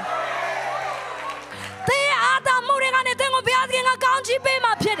Tere. They are the moving on the thing of asking a country pay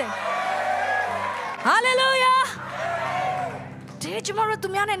my pity. Hallelujah. Tomorrow to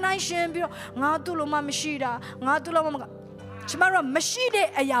me and nation, Natula Mamashida, Natula Mama. Tomorrow, Mashide,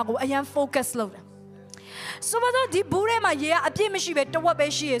 a yago, I am focused load. So, what the Bure my year, a Pimishibe, to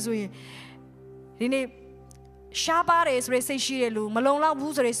what she is we. In Shabar is Reseshielu, Malona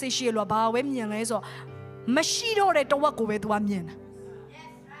Woods Reseshielu, about women, so Mashido at the walk with 1 yen.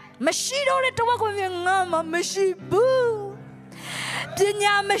 Mashido at the walk with Yama Mashibu.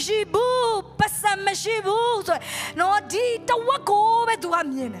 Dinya Mashibu, Passa Mashibu, no deed to walk over to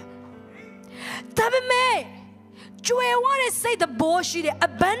 1 yen. Tabime. Joe, I want to say the bullshit,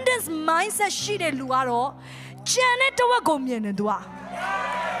 abundance mindset shit, Luaro, Janet to a gomian and dua.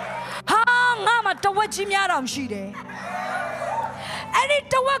 Ha, Mama to what Jimmy Adam she. And it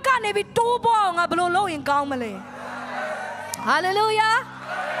to work on every 2 bong a blow in Gamale. Hallelujah.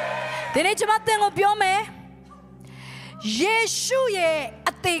 The nature of thing of Biome Yeshu ye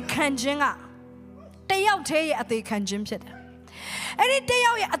at the Kanjinga. They out here at the Kanjim said. Any day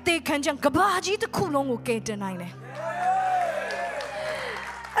out at the Kanjang Kabaji the Kulongo gate and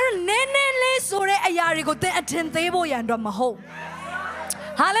Nene sore a yarigo te attend table and on my home.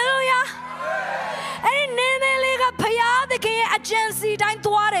 Hallelujah. And Nene lega paya the gay agency dine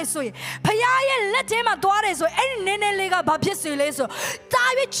tuare so paya let him a tuare so and Nene lega babisile so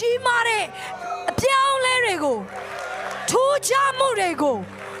David Chimare Piao Lerego 2 Jamurego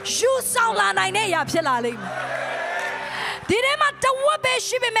you sound like Naya Pilali. Did him at the Wabe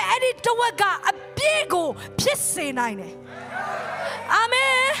Shibim edit to work a bigo pisse nine.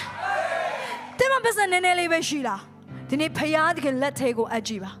 Amen. Tema besa nenele beshila. Dine payad can let go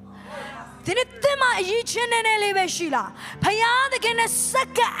ajiba. Dine tema yiche nenele beshila. Payad can a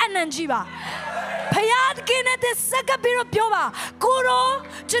saka ananjiba. Payad can at the saka biro pioba. Guru,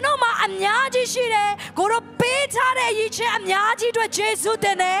 Genoma amyaji shire. Guru petare yiche amyaji to Jesu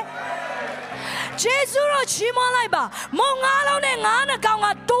dene. Jesu ro chimo laiba. Mongalo ne ngana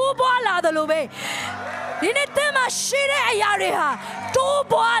kaunga tubo ala the lobe. ဒီနေ့သင်မှာရှိတဲ့အရာတွေဟာတိုး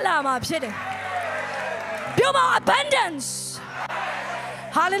ပွားလာမှာဖြစ်တယ်ပြောပါ abundance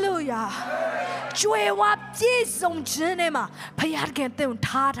hallelujah ကျွေးဝပြည့်စုံခြင်းနဲ့မှာဘုရားသခင်သင်ကို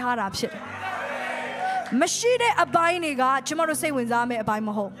ထားတာဖြစ်တယ်မရှိတဲ့အပိုင်းတွေကကျွန်တော်တို့စိတ်ဝင်စားမယ့်အပိုင်းမ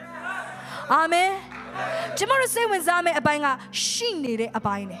ဟုတ်အာမင်ကျွန်တော်တို့စိတ်ဝင်စားမယ့်အပိုင်းကရှိနေတဲ့အ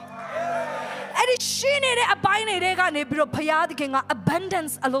ပိုင်းတွေအဲ့ဒီရှိနေတဲ့အပိုင်းတွေကနေပြီးတော့ဘုရားသခင်က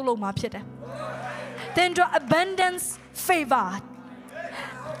abundance အလုပ်လုပ်မှာဖြစ်တယ်သင်တို့ abundance favor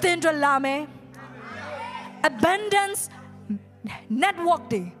သင်တို့လာမယ် abundance network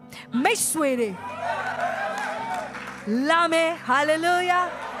တွေမိတ်ဆွေတွေလာမယ် hallelujah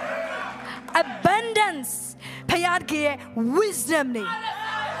abundance ဘုရားသခင်ရဲ့ wisdom တွေ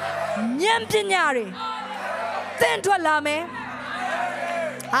ဉာဏ်ပညာတွေသင်တို့လာမယ်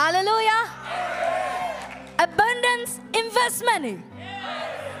hallelujah abundance investment တွေ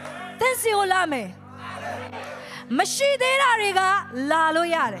သင်စီကိုလာမယ်မရှိသေးတာတွေကလာလို့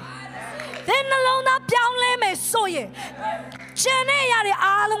ရတယ်သင်နှလုံးသားပြောင်းလဲမယ်ဆိုရင်ကျန်တဲ့ຢာတွေ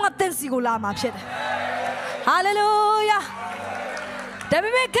အားလုံးကသင်စီကိုလာမှာဖြစ်တယ် hallelujah ဒါပေ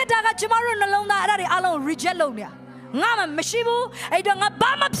မဲ့ခက်တာကကျမတို့နှလုံးသားအဲ့ဒါတွေအားလုံး reject လုပ်နေငါမှမရှိဘူးအဲ့တော့ငါ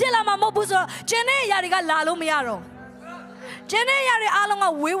ဘာမှဖြစ်လာမှာမဟုတ်ဘူးဆိုတော့ကျန်တဲ့ຢာတွေကလာလို့မရတော့ကျန်တဲ့ຢာတွေအားလုံးက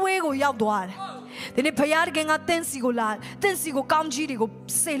ဝေးဝေးကိုရောက်သွားတယ်ဒီနေ့ဘုရားသခင်ကသင်စီကိုလာသင်စီကိုကောင်းကြီးတွေကို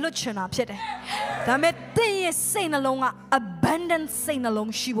စေလွှတ်ချင်တာဖြစ်တယ်ဒါပေမဲ့သင်ရဲ့စိတ်နှလုံးက abundant စိတ်နှ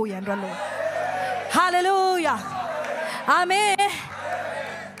လုံးရှိဖို့ရန်အတွက်လို့ hallelujah amen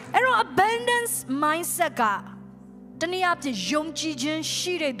အဲ့တော့ abundance mindset ကတနည်းအားဖြင့်ယုံကြည်ခြင်း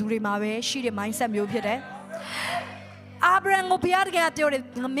ရှိတဲ့သူတွေမှာပဲရှိတဲ့ mindset မျိုးဖြစ်တယ်အာဗြဟံကိုဘုရားသခင်ကပြောတယ်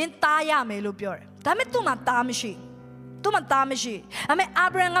ငါမင်းသားရမယ်လို့ပြောတယ်ဒါပေမဲ့သူ့မှာသားမရှိသူမသားမရှိအမေအာ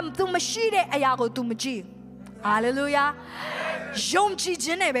ဗြဟံကသူမရှိတဲ့အရာကိုသူမကြည့်ဟာလေလုယာယုံကြည်ခြ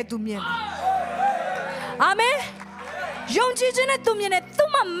င်းနဲ့ပဲသူမြင်တယ်အာမင်ယုံကြည်ခြင်းနဲ့သူမြင်တယ်သူ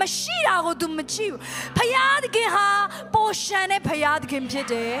မမရှိတာကိုသူမကြည့်ဘူးဘုရားသခင်ဟာပေါ်ရှန်တဲ့ဘုရားသခင်ဖြစ်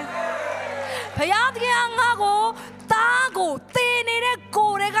တယ်ဘုရားသခင်ကငါ့ကိုသားကိုတည်နေတဲ့ကို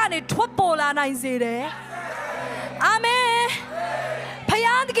ယ်တွေကနေထွက်ပေါ်လာနိုင်စေတယ်အာမင်ဘု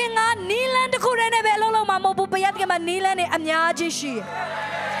ရားသခင်ကနီလန်တစ်ခုတည်းနဲ့ပဲအလုံးလုံးမှာမဟုတ်ဘူးဘုရားသခင်မှာနီလန်နဲ့အများကြီးရှိတယ်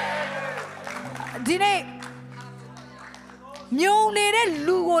ဒီနေ့မြုံနေတဲ့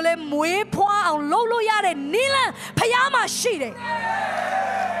လူကိုလည်းမွေးဖွားအောင်လုပ်လို့ရတဲ့နီလန်ဘုရားမှာရှိတယ်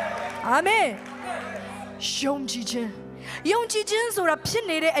အာမင်ယုံကြည်ခြင်းဆိုတာဖြစ်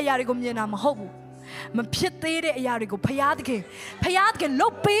နေတဲ့အရာတွေကိုမြင်တာမဟုတ်ဘူးမဖြစ်သေးတဲ့အရာတွေကိုဘုရားသခင်လု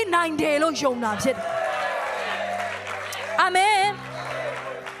ပ်ပေးနိုင်တယ်လို့ယုံတာဖြစ်တယ်အာမင်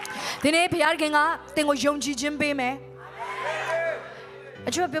ဒီနေ့ဘုရားခင်ကသင်ကိုယုံကြည်ခြင်းပေးမယ်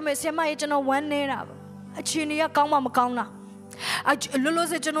အချို့ပြောမယ်ဆရာမရေကျွန်တော်ဝမ်းနေတာအခြေအနေကကောင်းမှမကောင်းတာလောလော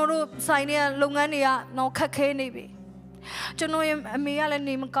ဆယ်ကျွန်တော်တို့ဆိုင်တွေကလုပ်ငန်းတွေကတော့ခက်ခဲနေပြီကျွန်တော်ရဲ့အမေကလည်း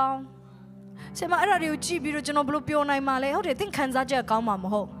နေမကောင်းဆရာမအဲ့ဒါတွေကိုကြည့်ပြီးတော့ကျွန်တော်ဘယ်လိုပြောနိုင်မှာလဲဟုတ်တယ်သင်ခံစားချက်ကောင်းမှာမ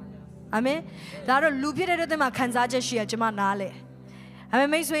ဟုတ်အာမင်ဒါတော့လူဖြစ်တဲ့အတွက်သင်မှာခံစားချက်ရှိရကျွန်မနားလေအာမ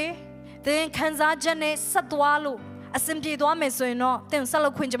င်မိတ်ဆွေသင်ခံစားချက်နဲ့ဆက်သွားလို့အစင်ပြေသွားမယ်ဆိုရင်တော့သင်ဆက်လု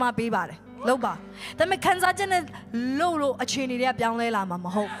ပ်ခွင့်ကျွန်မပေးပါတယ်လုပ်ပါဒါပေမဲ့ခံစားချက်နဲ့လုပ်လို့အခြေအနေတွေကပြောင်းလဲလာမှာမ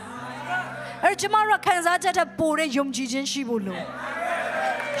ဟုတ်အဲ့ကျွန်မတို့ခံစားချက်တဲ့ပိုတဲ့ယုံကြည်ခြင်းရှိဖို့လို့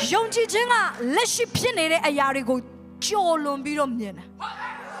ယုံကြည်ခြင်းကလက်ရှိဖြစ်နေတဲ့အရာတွေကိုကြော်လွန်ပြီးတော့မြင်တယ်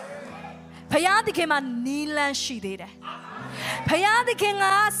ဘုရားသခင်မှာနီလန်းရှိသေးတယ်ဘုရားသခင်က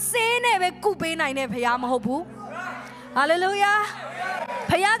စေးနဲ့ပဲကုပေးနိုင်တဲ့ဘုရားမဟုတ်ဘူးဟာလေလုယာ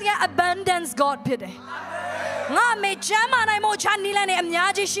ဘုရားသခင် abundance God ဖြစ်တယ်ငါမေချမ်းမနိုင်မို့ချာနီလန်းနဲ့အ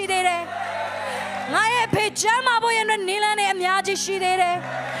များကြီးရှိသေးတယ်ငါရဲ့ဖေချမ်းမဖို့ရင်နီလန်းနဲ့အများကြီးရှိသေးတယ်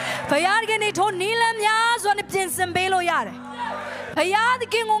ဘုရားသခင်နဲ့ထိုနီလန်းများစွာနဲ့ပြင်ဆင်ပေးလို့ရတယ်ဘုရားသ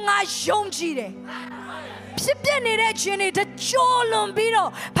ခင်ကိုငါယုံကြည်တယ်ဖြစ်ပြနေတဲ့ခြင်းတွေတကြောလွန်ပြီးတော့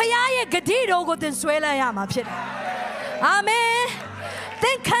ဘုရားရဲ့ဂတိတော်ကိုသင်ဆွဲလန်းရမှာဖြစ်တယ်အာမင်သ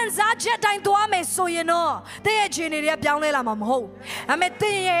င်ခံစားချက်တိုင်းသွားမယ်ဆိုရင်တော့သင်ရဲ့ခြေနေတွေကပြောင်းလဲလာမှာမဟုတ်။ဒါပေမဲ့သ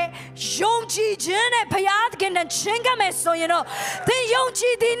င်ရဲ့ယုံကြည်ခြင်းနဲ့ဘုရားသခင်နဲ့ချင်းကပ်မယ်ဆိုရင်တော့သင်ယုံကြ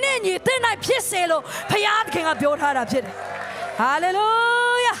ည်သည်နဲ့ညီသင်နိုင်ဖြစ်စေလို့ဘုရားသခင်ကပြောထားတာဖြစ်တယ်။ဟာလေလု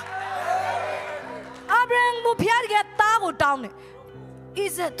ယာ။အာဗြဟံဘုရားကသားကိုတောင်းတယ်။ဣ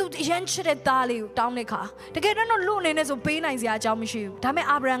ဇက်သူရန်ချတဲ့သားလေးကိုတောင်းတဲ့ခါတကယ်တော့လူအနေနဲ့ဆိုပေးနိုင်စရာအကြောင်းမရှိဘူးဒါပေမဲ့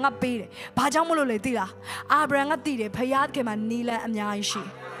အာဗြဟံကပေးတယ်ဘာကြောင့်မလို့လဲသိလားအာဗြဟံကသိတယ်ဘုရားခင်မှာနီလန်အများကြီးရှိ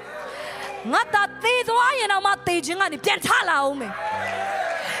ငါသာသေသွားရင်တော့မှသေခြင်းကနေပြန်ထလာအောင်မယ်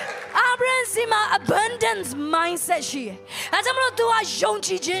အာဗြဟံစီမှာ abundance mindset ရှိတယ်အဲကြောင့်မလို့သူကယုံကြ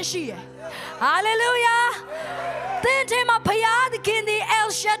ည်ခြင်းရှိတယ် hallelujah သင်ထဲမှာဘုရားသခင်ဒီ El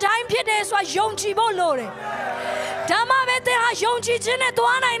Shaddai ဖြစ်တယ်ဆိုတာယုံကြည်ဖို့လိုတယ်ဒါမှပဲသင်ဟာယုံကြည်ခြင်းနဲ့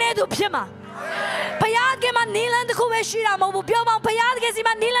သွားနိုင်တဲ့သူဖြစ်မှာ ဖယားခင်မှာနီလန်တစ်ခုပဲရှိတာမဟုတ်ဘူးပြောပါဦးဖယားခင်စီ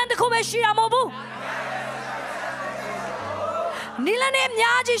မှာနီလန်တစ်ခုပဲရှိတာမဟုတ်ဘူးနီလန်နဲ့အ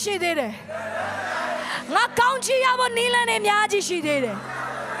များကြီးရှိသေးတယ်ငါကောင်းချီးရဖို့နီလန်နဲ့အများကြီးရှိသေးတယ်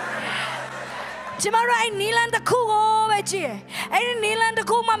ကျမတို့အဲ့နီလန်တစ်ခုကိုပဲကြည့်အဲ့ဒီနီလန်တစ်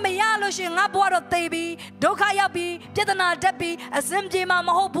ခုမှမရလို့ရှိရင်ငါဘဝတော့သိပြီဒုက္ခရောက်ပြီပြဿနာတက်ပြီအစင်ပြေမှာမ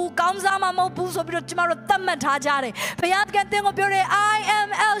ဟုတ်ဘူးကောင်းစားမှာမဟုတ်ဘူးဆိုပြီးတော့ကျမတို့သတ်မှတ်ထားကြတယ်ဘုရားကတင်ကိုပြောတယ် I am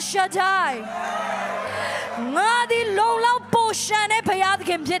El Shaddai ငါဒီလုံလောက်ပိုရှန်တဲ့ဘုရားသ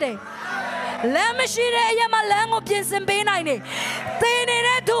ခင်ဖြစ်တယ်လမ်းမရှိတဲ့အရာမှာလမ်းကိုပြင်ဆင်ပေးနိုင်တယ်သင်နေ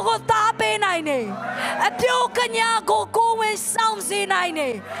တဲ့သူကိုသားပေးနိုင်တယ်အပြိုကညာကိုကိုဝင်ဆောင်စေနိုင်တ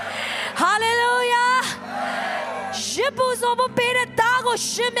ယ်ဟာလေလုယာယေဘုဇောဘပေးတဲ့သားကို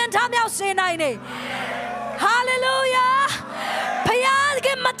ရှင်ပြန်ထားမြောက်စေနိုင်တယ်ဟာလေလုယာဖခ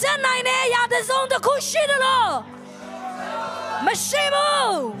င်ကမတတ်နိုင်တဲ့အရာတစ်စုံတစ်ခုရှိတယ်လို့မရှိ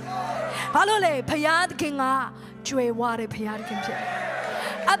ဘူးဘာလို့လဲဖခင်ကကြွယ်ဝတဲ့ဖခင်ဖြစ်တယ်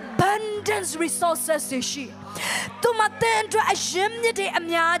abundance resources ရှိသူမတဲ့အတွက်အရင်မြစ်တွေအ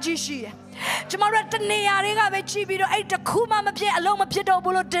များကြီးရှိတယ်ကျမတို့တနေရာတွေကပဲကြည့်ပြီးတော့အဲ့တခုမှမဖြစ်အလုံးမဖြစ်တော့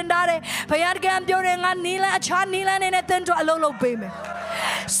ဘူးလို့တင်ထားတယ်ဘုရားကပြောတယ်ငါနီလန်အခြားနီလန်နဲ့တင်တော့အလုံးလုံးပေးမယ်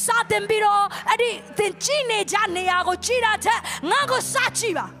စတင်ပြီးတော့အဲ့ဒီတင်ကြည့်နေကြနေရာကိုကြည့်တာတဲ့ငါကိုစကြ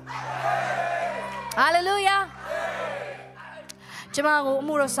ည့်ပါဟာလေလုယာကျမကိုအ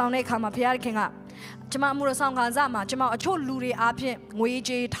မှုတော်ဆောင်တဲ့အခါမှာဘုရားခင်ကကျမအမှုတော်ဆောင်ခံစားမှာကျမအချို့လူတွေအားဖြင့်ငွေ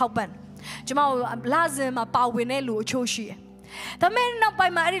ကြေးထောက်ပံ့ကျမလာဇင်မှာပါဝင်တဲ့လူအချို့ရှိတယ်ဒါပေမဲ့နောက်ပို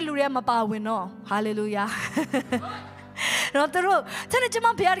င်းမှာအဲ့ဒီလူတွေကမပါဝင်တော့ဟာလေလုယာတော့သူတို့တဲ့ကျမ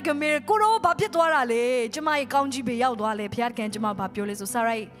ဘုရားကမေကိုရောဘာဖြစ်သွားတာလဲကျမရဲ့ကောင်းကြီးပဲရောက်သွားလေဘုရားကကျမဘာပြောလဲဆိုဆာ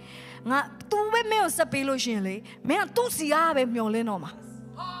ရိုက်ငါသူပဲမင်းကိုဆက်ပေးလို့ရှင်လေမင်းကသူ့စီကားပဲမျောလင်းတော့မှာ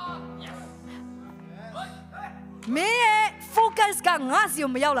မင်းရဲ့ focus ကငါစီ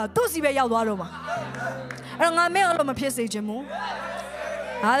ကိုမရောက်လာသူ့စီပဲရောက်သွားတော့မှာအဲ့တော့ငါမင်းအဲ့လိုမဖြစ်စေချင်ဘူး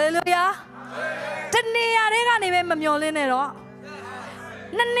ဟာလေလုယာတနေရာတွေကနေပဲမမျောလင်းနဲ့တော့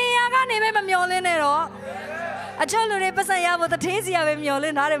နှစ်နေရာကနေပဲမမျောလင်းနဲ့တော့အချို့လူတွေပတ်စံရဖို့တထင်းစီရပဲမျောလ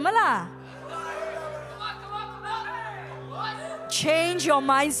င်းထားတယ်မလား change your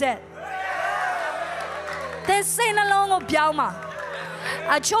mindset တဲ့စိတ်နှလုံးကိုပြောင်းပါ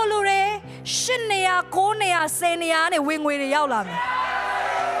အချို့လူတွေ8နေရာ9နေရာ10နေရာနဲ့ဝင်ငွေတွေရောက်လာမယ်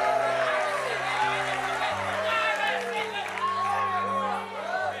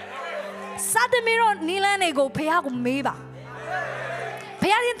စတဲ့မီရောနီလန်နေကိုဖះကိုမေးပါ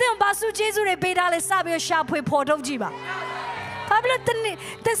ဖះရင်တဲ့ဘာစုဂျေဇုတွေပေးထားလဲစပြီးရှာဖွေဖော်ထုတ်ကြည့်ပါဘာဖြစ်လို့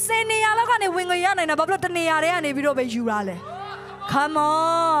10နေရာလောက်ကနေဝင်ငွေရနိုင်တာဘာဖြစ်လို့တနေရာတွေကနေပြီးတော့ပဲယူရလဲ come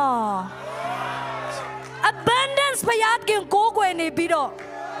on abundance ဖះကကိုကိုယ်နေပြီးတော့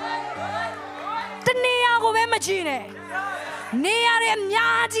တနေရာကိုပဲမကြည့်နဲ့နေရာတွေအ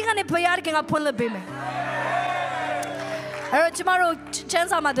များကြီးကနေဖះကဖွင့်လှစ်ပေးမယ်အဲ့တော့ကျမတို့ချမ်း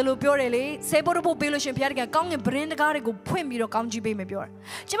စာမှာဒီလိုပြောတယ်လေဆေးဖို့တော့ပေးလို့ရှင်ဖခင်ကကောင်းငင်ဗရင်တကားတွေကိုဖွင့်ပြီးတော့ကောင်းကြီးပေးမယ်ပြောတယ်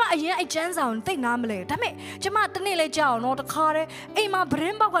ကျမအရင်အဲ့ချမ်းစာကိုသိနာမလဲဒါပေမဲ့ကျမတနေ့လဲကြောက်တော့တခါတည်းအိမ်မှာဗရ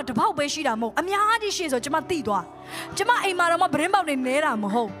င်ပေါက်ကတစ်ပေါက်ပဲရှိတာမဟုတ်အများကြီးရှိဆိုကျမသိသွားကျမအိမ်မှာတော့ဗရင်ပေါက်တွေနဲတာမ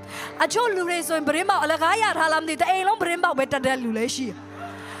ဟုတ်အချို့လူတွေဆိုရင်ဗရင်ပေါက်အလကားရထားလားမသိတအိမ်လုံးဗရင်ပေါက်ပဲတက်တဲ့လူလည်းရှိ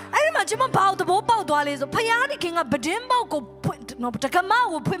အဲ့ဒီမှာကျမဘာလို့တဘောပေါက်သွားလဲဆိုဖခင်ကဗရင်ပေါက်ကိုတကမာ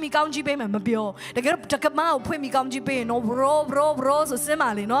ကိုဖွင့်ပြီးကောင်းကြီးပေးမယ်မပြောတကယ်တကမာကိုဖွင့်ပြီးကောင်းကြီးပေးရင်နော်bro ဆိုစင်ပါ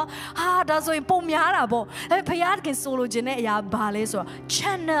လေနော်ဟာဒါဆိုရင်ပုံများတာပေါ့ဒါပေမဲ့ဖခင်ဆိုလိုချင်တဲ့အရာဘာလဲဆိုတော့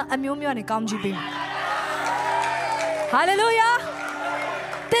channel အမျိုးမျိုးနဲ့ကောင်းကြီးပေးမယ် hallelujah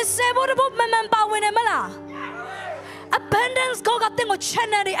တဲ့ဆေဘောတဘောမန်ပါဝင်နေမလား abundance ကိုကတဲ့ကို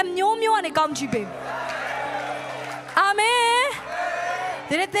channel တွေအမျိုးမျိုးနဲ့ကောင်းကြီးပေးမယ် amen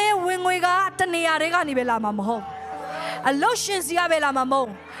ဒီတဲ့ဝင်ငွေကတနေရာတွေကနေပဲလာမှာမဟုတ်အလို့ရှင်စီရပဲလာမှာမဟုတ်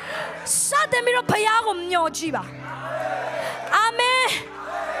စတဲ့မျိုးဖယားကိုမျှော်ကြည့်ပါအာမင်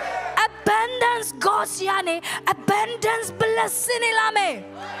abundance God ရနေ abundance blessing လာမယ်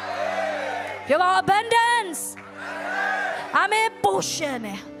ပြောပါ abundance အာမင် portion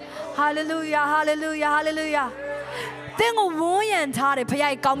hallelujah hallelujah hallelujah တင်ကိုဝန်းရံထားတယ်ဖ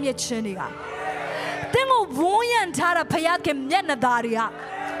ယားရဲ့ကောင်းမြတ်ခြင်းတွေကတင်ကိုဝန်းရံထားတာဖယားကမျက်နှာသားတွေက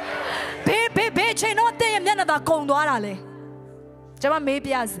ဘေးချိန်တော့တဲ့မျက်နှာသာကုန်သွားတာလေကျွန်မမေး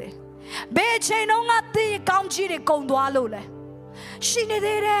ပြစေဘေးချိန်တော့ငါတဲ့ကောင်းကြီးတွေကုန်သွားလို့လေရှိနေ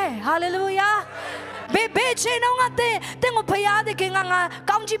သေးတယ်ဟာလေလုယာဘေးချိန်တော့ငါတဲ့ကိုဖယားတဲ့ခင်ငါ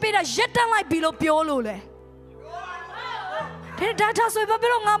ကောင်းကြီးပေးတာရက်တန်းလိုက်ပြီလို့ပြောလို့လေဒါဆိုဘာဖြ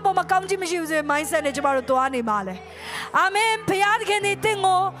စ်လို့ငါပေါ်မှာကောင်းကြီးမရှိဘူးဆို mindset နဲ့ကျွန်တော်တို့သွားနေပါလေအာမင်ဖယားတဲ့ခင်တဲ့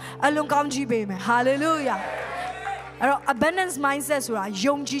ကိုအလုံးကောင်းကြီးပေးမယ်ဟာလေလုယာအဲ့တော့ abundance mindset ဆိုတာ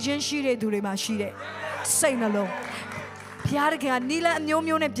ယုံကြည်ခြင်းရှိတဲ့သူတွေမှာရှိတဲ့စိတ်နှလုံးဖ ဖျားတခင်ကနီလအမျိုး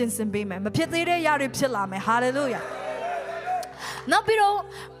မျိုးနဲ့ပြင်ဆင်ပေးမယ်မဖြစ်သေးတဲ့ຢာတွေဖြစ်လာမယ်ဟာလေလုယာနောက်ပြီးတော့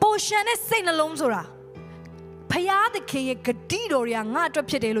ပိုရှန်တဲ့စိတ်နှလုံးဆိုတာဖျားသခင်ရဲ့ဂတိတော်တွေကငါအတွက်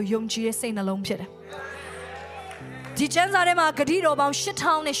ဖြစ်တယ်လို့ယုံကြည်တဲ့စိတ်နှလုံးဖြစ်တယ်ဒီကျမ်းစာထဲမှာဂတိတော်ပေါင်း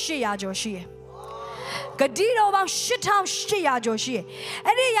8800ကျော်ရှိတယ်ဂတိတော်ပေါင်း8800ကျော်ရှိတယ်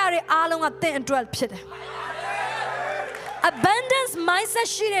အဲ့ဒီຢာတွေအားလုံးကသင်အတွက်ဖြစ်တယ် abundance mindset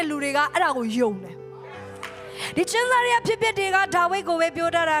ရှိတဲ့လူတွေကအဲ့ဒါကိုယုံတယ်ဒီကျမ်းစာရဲ့ဖြစ်ဖြစ်တွေကဒါဝိဒ်ကိုပဲပြော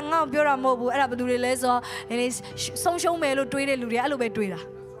တာငါ့ကိုပြောတာမဟုတ်ဘူးအဲ့ဒါဘယ်သူတွေလဲဆိုတော့ဆုံးရှုံးမယ်လို့တွေးတဲ့လူတွေအဲ့လိုပဲတွေးတာ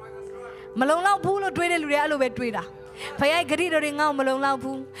မလုံလောက်ဘူးလို့တွေးတဲ့လူတွေအဲ့လိုပဲတွေးတာဖခင်ဂရိတော်တွေငါ့ကိုမလုံလောက်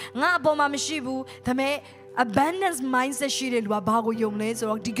ဘူးငါအပေါ်မှာမရှိဘူးဒါပေမဲ့ abundance mindset ရှိတဲ့လူကဘာကိုယုံလဲဆို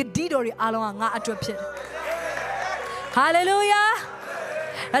တော့ဒီဂရိတော်တွေအားလုံးကငါအတွက်ဖြစ်တယ် hallelujah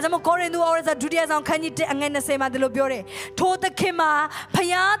ဒါကြောင့်ကိုရိန္သုဩဝါဒစာဒုတိယဆောင်ခန်းကြီး1အငယ်20မှာဒီလိုပြောတယ်ထိုသခင်မှာဖ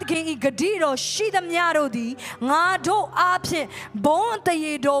ယားသခင်ဤဂတိတော်ရှိသမျှတို့သည်ငါတို့အားဖြင့်ဘုန်းတ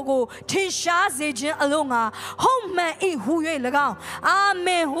ရေတော်ကိုထင်ရှားစေခြင်းအလို့ငါဟုတ်မှန်ဤဟူ၍၎င်းအာမ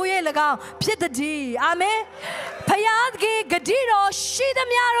င်ဟူ၍၎င်းဖြစ်တည်းအာမင်ဖယားသခင်ဂတိတော်ရှိသ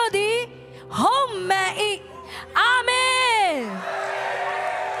မျှတို့သည်ဟုတ်မှန်ဤအာမင်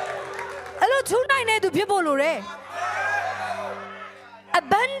အဲ့လိုထူနိုင်တဲ့သူဖြစ်ဖို့လိုတယ်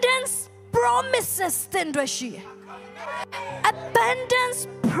abundance promises တင်တွေ့ရှိ abundance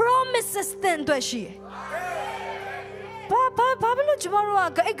promises တင်တွေ့ရှိဘာလို့ကျွန်တော်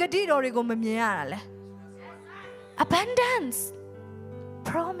တို့ကအဲ့ဂတိတော်တွေကိုမမြင်ရတာလဲ abundance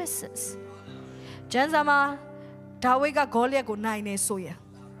promises ကျမ်းစာမှာဒါဝိဒ်ကဂေါလိယက်ကိုနိုင်နေဆိုရင်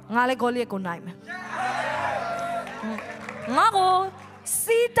ငါလည်းဂေါလိယက်ကိုနိုင်မယ်ငါကို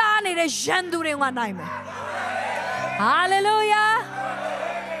စီးတားနေတဲ့ရန်သူတွေကနိုင်မယ် hallelujah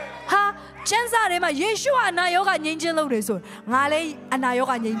ဟာကျမ်းစာထဲမှာယေရှုအနာရောဂါငြိမ်းခြင်းလုပ်တယ်ဆိုငါလည်းအနာရော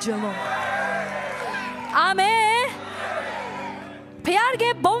ဂါငြိမ်းခြင်းလုပ်အာမင်ဖခင်က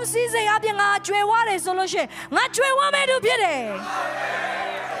ဘုံစည်းစိမ်အပြင်ငါကြွယ်ဝတယ်ဆိုလို့ရှိရင်ငါကြွယ်ဝမယ်လို့ဖြစ်တယ်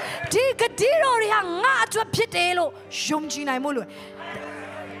ဒီဂတိတော်တွေဟာငါအတွက်ဖြစ်တယ်လို့ယုံကြည်နိုင်မို့လို့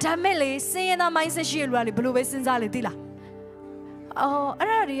ဒါမဲ့လေစင်ရသား mindset ရှိရလူကလေဘယ်လိုပဲစဉ်းစားလေသိလားအဲ့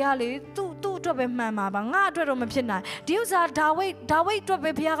ဒါတွေကလေသူ့အတွက်ပဲမှန်ပါငါအတွက်တော့မဖြစ်နိုင်ဒီဥစ္စာဒါဝိဒ်အတွက်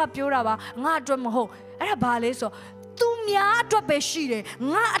ပဲဘုရားကပြောတာပါငါအတွက်မဟုတ်အဲ့ဒါဘာလဲဆိုသူများအတွက်ပဲရှိတယ်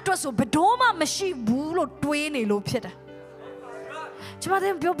ငါအတွက်ဆိုဘယ်တော့မှမရှိဘူးလို့တွေးနေလို့ဖြစ်တယ်ကျွန်မ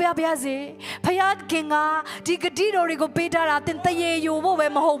တို့ပြောပြပါစေဘုရားခင်ကဒီဂတိတော်တွေကိုပေးထားတာသင်တရေယူဖို့ပဲ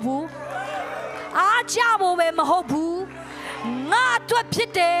မဟုတ်ဘူးအားချဖို့ပဲမဟုတ်ဘူးငါအတွက်ဖြ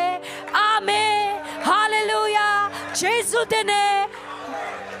စ်တယ်အာမင်ဟာလေလုယာယေရှုတင်တယ်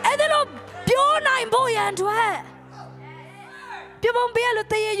အဲ့ဒါလို့ပြောနိုင်ဖို့ရန်အတွက်ပြောပုံပြလို့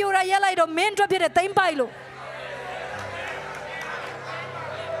တရေယူရရလိုက်တော့မင်းအတွက်ဖြစ်တဲ့တိမ့်ပိုက်လို့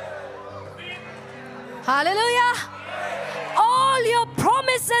hallelujah all your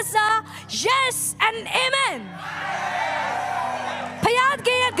promises are yes and amen ဖယားက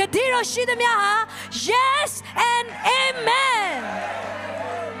ရဲ့ဂတိတော်ရှိသမျှဟာ yes and amen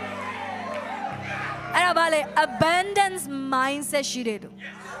အဲ့ဒါဘာလဲ abundance mindset ရှိတဲ့သူ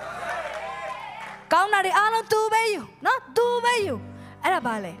ကောင်းတာတွေအားလုံးသူပဲယူနော်သူပဲယူအဲ့ဒါ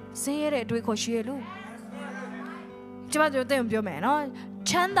ဘာလဲဆင်းရဲတဲ့အတွေးခေါ်ရှိရလူကျွန်မတို့တင်ပြောမယ်နော်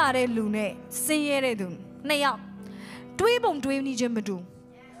ချမ်းသာတဲ့လူနဲ့ဆင်းရဲတဲ့သူနှစ်ယောက်တွေးပုံတွေးနေခြင်းမတူ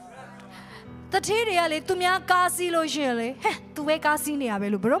တတိတွေကလေသူများကားစီးလို့ရှိရင်လေဟဲ့သူပဲကားစီးနေရပဲ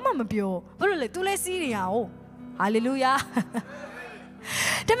လို့ဘယ်တော့မှမပြောဘာလို့လဲသူလည်းစီးနေရအောင်ဟာလေလုယာ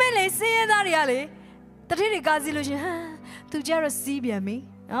ဒါမဲ့လေဆင်းရဲသားတွေကလေတတိတွေကားစီးလို့ရှိရင်ဟမ်သူကြတော့စီးပြန်ပြီ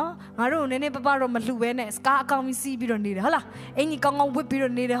နော်ငါတို့နည်းနည်းပပတော့မလှူပဲနဲ့စကားအကောင်ကြီးစီးပြီးတော့နေတယ်ဟုတ်လားအင်ကြီးကောင်းကောင်းဝစ်ပြီး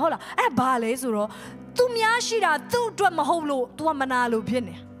တော့နေတယ်ဟုတ်လားအဲ့ဘာလဲဆိုတော့သူများရှိတာသူ့အတွက်မဟုတ်လို့ तू ကမနာလို့ဖြစ်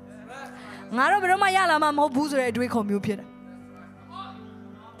နေငါတို့ဘယ်တော့မှရလာမှာမဟုတ်ဘူးဆိုတဲ့အတွေးခေါ်မျိုးဖြစ်တယ်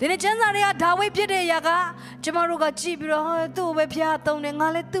ဒီနေ့ကျမ်းစာတွေကဒါဝိဒ်ဖြစ်တဲ့အရာကကျမတို့ကကြည့်ပြီးတော့သူ့ကိုပဲဖျားသုံးတယ်ငါ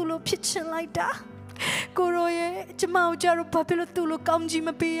လည်းသူ့လိုဖြစ်ချင်လိုက်တာကိုရိုရဲ့ကျမတို့ကြတော့ဘာဖြစ်လို့သူ့လိုကောင်းကြီးမ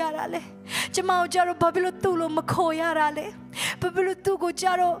ပေးရတာလဲကျမတို့ကြတော့ဘာဖြစ်လို့သူ့လိုမခေါ်ရတာလဲဘာဖြစ်လို့သူ့ကိုကြ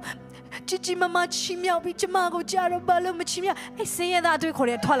တော့ជីမမချီမြောက်ပြီးကျမကိုကြတော့ဘာလို့မချီမြောက်အဲ့ဆင်းရဲသားအတွေ့ခေါ်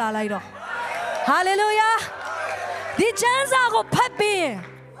တဲ့ထွက်လာလိုက်တော့ဟာလေလုယာဒီချမ်းစာကိုဖတ်ပြီး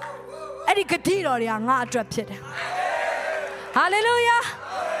အဲ့ဒီဂတိတော်တွေကငါအတွက်ဖြစ်တယ်ဟာလေလုယာ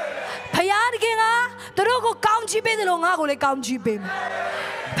ဖယားတခင်ကသူတို့ကိုကောင်းချီးပေးတယ်လို့ငါကိုလည်းကောင်းချီးပေးမယ်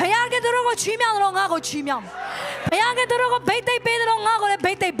ဖယားကသူတို့ကိုချီးမြှောက်တယ်လို့ငါကိုချီးမြှောက်မယ်ဖယားကသူတို့ကိုဘိတ်သိက်ပေးတယ်လို့ငါကိုလည်း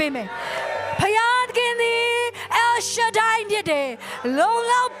ဘိတ်သိက်ပေးမယ်ဖယားတခင်ဒီEl Shaddai မြစ်တယ်လုံ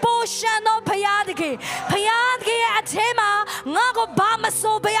လောက်ပိုရှန်သောဖယားတခင်ရဲ့အထဲမှာငါကိုဘာမ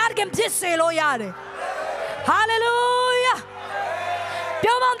ဆိုဖယားတခင်ဖြစ်စေလို့ရတယ် Hallelujah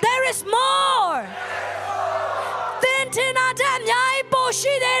ပြောပါ there is more သင် tina dem nyai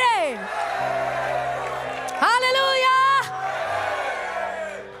poshi dere. Hallelujah.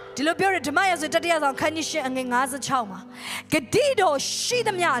 Dilo biore demaya so tatiya sang khani shin ange 56 ma. Gadi do shi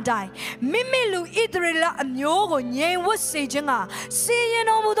thamya adai. Mimi lu Israel amyo ko nyain wat se chin ga siyin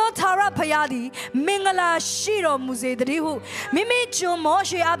တော်မူသောထာဝရဘုရားသည်မင်္ဂလာရှိတော်မူစေတည်းဟုမိမိကျွန်မော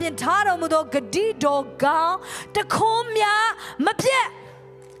ရှေအပြင်ထားတော်မူသောဂတိတော်ကောင်းတခွန်းများမပြတ်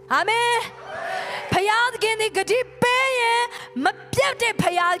အာမင်ဘုရားသခင်သည်ဂတိပေးရင်မပြတ်တဲ့ဘု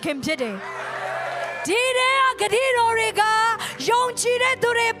ရားသခင်ဖြစ်တယ်ဒီတဲ့ဂတိတော်တွေကယုံကြည်တဲ့သူ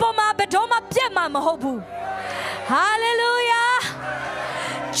တွေပေါ်မှာဘယ်တော့မှပြတ်မှာမဟုတ်ဘူးဟာလေလုယာ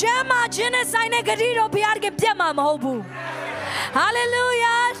ကျမ်းမာခြင်းနဲ့ဆိုင်တဲ့ဂတိတော်ဘုရားသခင်ပြတ်မှာမဟုတ်ဘူးဟာလေလု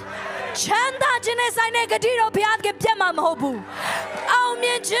ယာချမ်းသာခြင်းနဲ့ဆိုင်တဲ့ဂတိတော်ဘုရားသခင်ပြတ်မှာမဟုတ်ဘူးအောင်မြ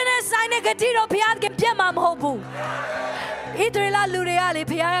င်ခြင်းနဲ့ဆိုင်တဲ့ဂတိတော်ဘုရားသခင်ပြတ်မှာမဟုတ်ဘူးဣသရေလလူတွေကလေ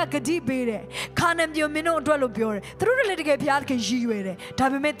ဘုရားကဂတိပေးတယ်ခါနန်ပြိုမင်းတို့အတွက်လို့ပြောတယ်သူတို့လည်းတကယ်ဘုရားသခင်ရည်ရွယ်တယ်ဒါ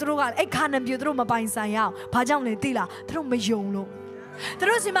ပေမဲ့သူတို့ကအဲ့ခါနန်ပြိုသူတို့မပိုင်ဆိုင်ရအောင်ဘာကြောင့်လဲသိလားသူတို့မယုံလို့သူ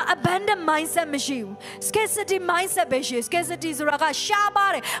တို့စီမှာ abundant mindset မရှိဘူး scarcity mindset ပဲရှိ scarcity ဆိုတာကရှားပါ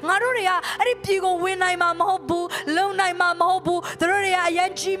တယ်ငါတို့တွေကအဲ့ဒီပြည်ကိုဝင်နိုင်မှာမဟုတ်ဘူးလုံနိုင်မှာမဟုတ်ဘူးသူတို့တွေကအရ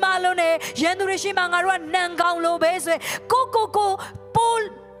င်ကြီးမားလုံးနေရန်သူတွေရှိမှငါတို့ကနန်ကောင်းလို့ပဲဆိုကို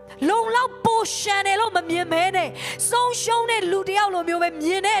ပိုးလုံလောက်ပိုရှန်တယ်လို့မမြင်မဲနဲ့ဆုံးရှုံးတဲ့လူတယောက်လိုမျိုးပဲမြ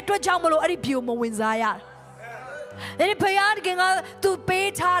င်တဲ့အတွက်ကြောင့်မလို့အဲ့ဒီပြည်ကိုမဝင်စားရအဲ့ဒီဘုရားကသူ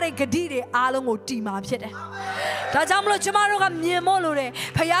ပေးထားတဲ့ဂတိတွေအားလုံးကိုတီမာဖြစ်တယ်ဒါကြောင့်မလို့ကျမတို့ကမြင်မို့လို့တယ်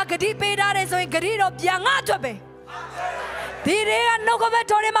ဘုရားဂတိပေးထားတယ်ဆိုရင်ဂတိတော်ပြန်ငါအတွက်ပဲဒီတွေကနှုတ်ကပတ်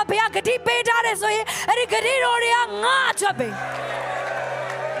တော်တွေမှာဘုရားဂတိပေးထားတယ်ဆိုရင်အဲ့ဒီဂတိတော်တွေကငါအတွက်ပဲ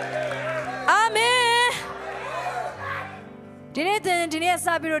အာမင်ဒီနေ့စ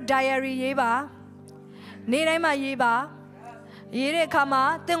ပြီးတော့ diary ရေးပါနေ့တိုင်းမှာရေးပါရေးတဲ့အခါမှာ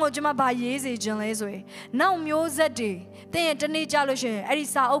သင်ကိုကျွန်မဗာရေးစေခြင်းလဲဆိုရင်နောက်မျိုးဆက်တွေသင်ရဲ့တနေ့ကြလို့ရှိရင်အဲ့ဒီ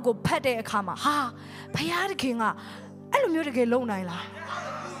စာအုပ်ကိုဖတ်တဲ့အခါမှာဟာဘုရားသခင်ကအဲ့လိုမျိုးတကယ်လုံနိုင်လား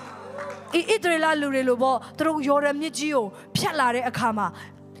ဣသရေလလူတွေလိုပေါ့သူတို့ယော်ဒန်မြစ်ကြီးကိုဖြတ်လာတဲ့အခါမှာ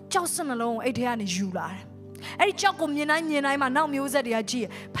ကြောက်စနှလုံးအဲ့ထဲကနေယူလာတယ်အဲ့ဒီကြောက်ကိုမြင်တိုင်းမှာနောက်မျိုးဆက်တွေကကြည့်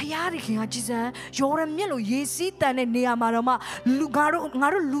ဘုရားသခင်ကကြည်စံယော်ဒန်မြစ်လိုရေစီးတန်တဲ့နေရာမှာတော့မှငါ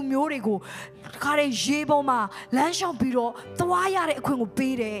တို့လူမျိုးတွေကိုခါတဲ့ရေပေါ်မှာလမ်းလျှောက်ပြီးတော့သွားရတဲ့အခွင့်ကို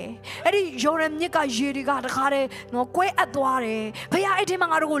ပေးတယ်အဲ့ဒီယော်ဒန်မြစ်ကရေတွေကတခါတဲ့နော်ကွဲအပ်သွားတယ်ဘုရားအဲ့ဒီမှာ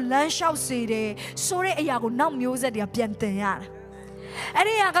ငါတို့ကိုလမ်းလျှောက်စေတယ်ဆိုတဲ့အရာကိုနောက်မျိုးဆက်တွေကပြန်သင်ရတယ်အဲ့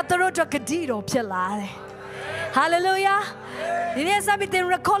ဒီအရာကသူတို့အတွက်ဂတိတော်ဖြစ်လာတယ် Hallelujah ဒီနေ့စပြီးသင်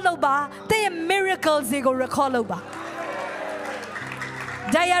record လုပ်ပါသင်ရဲ့ miracles တွေကို record လုပ်ပါ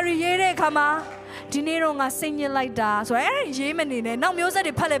diary ရေးတဲ့အခါမှာဒီနေ့တော့ငါစိတ်ညစ်လိုက်တာဆိုတော့ရေးမနေနဲ့နောက်မျိုးဆက်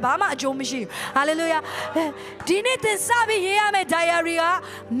တွေဖတ်လဲဘာမှအကျိုးမရှိဘူး Hallelujah ဒီနေ့သင်စပြီးရေးရမယ့် diary က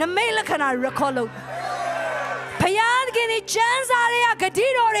နမိတ်လက္ခဏာ record လုပ်ဘုရားသခင်ရဲ့ကျမ်းစာတွေကဂတိ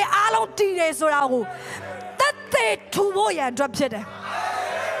တော်တွေအားလုံးတည်တယ်ဆိုတာကိုသက်သေထူဖို့ရန်အတွက်ဖြစ်တယ်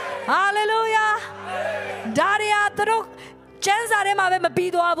Hallelujah ဒါရီယာသူတို့ကျမ်းစာထဲမှာပဲမ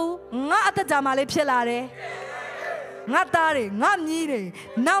ပြီးသွားဘူးငါအသက်တာမှာလေးဖြစ်လာတယ်ငါသားတွေငါမြီးတွေ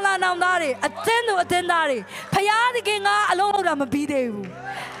နောင်လာနောင်သားတွေအသင်းသားတွေဖယားသခင်ကအလုံးလုံးတာမပြီးသေးဘူး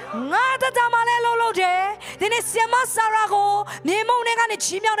ငါတတမလေးလုံးလုံးတယ်ဒီနေ့ဆီမဆာရာကိုမြေမုံတွေကနေ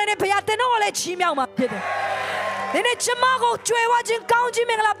ချီးမြှောက်နေတဲ့ဖယားတင်တော့လည်းချီးမြှောက်မှာဖြစ်တယ်ဒီနေ့ကျမကိုကြွယ်ဝခြင်းကောင်းခြင်း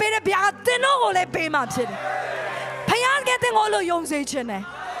မင်္ဂလာပေးတဲ့ဘုရားတင်တော့ကိုလည်းပေးမှာဖြစ်တယ်ဖယားကတင်ကိုလို့ယုံစေခြင်းနဲ့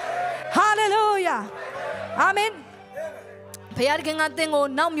ဟာလေလုယာအာမင်ဘုရားကတင်ကို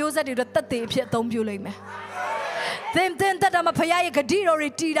နောက်မျိုးဆက်တွေတော့တသက်အဖြစ်အသုံးပြုလိမ့်မယ်သင်တတ်မှာဖခင်ရဲ့ဂတိတော်တွေ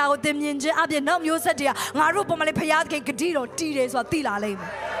တည်တာကိုသင်မြင်ခြင်းအပြင်နောက်မျိုးဆက်တွေကငါတို့ပုံမှန်လေးဖခင်ဂတိတော်တည်တယ်ဆိုတာသိလာလိမ့်မ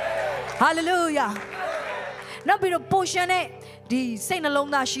ယ်ဟာလေလုယာနောက်ပြီးတော့ portion နဲ့ဒီစိတ်နှ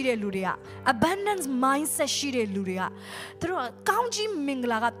လုံးသားရှိတဲ့လူတွေက abundance mindset ရှိတဲ့လူတွေကသူတို့ကကောင်းကြီးမင်္ဂ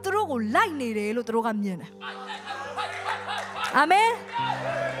လာကသူတို့ကိုလိုက်နေတယ်လို့သူတို့ကမြင်တယ်အာမင်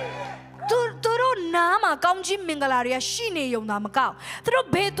သူတို့နားမှာကောင်းကြီးမင်္ဂလာတွေကရှိနေုံသာမကောက်သူတို့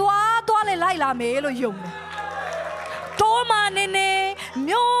ဘယ်သွားလဲလိုက်လာမယ်လို့ယုံတယ်တိုးမနေနေ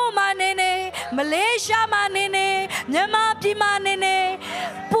မြို့မနေနေမလေးရှားမနေနေမြန်မာပြည်မနေနေ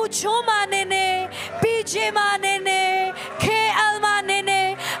ပူချိုးမနေနေပီဂျေမနေနေ KL မနေနေ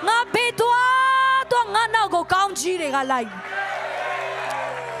ငါဘယ်သွားငါနောက်ကိုကောင်းကြီးတွေကလိုက်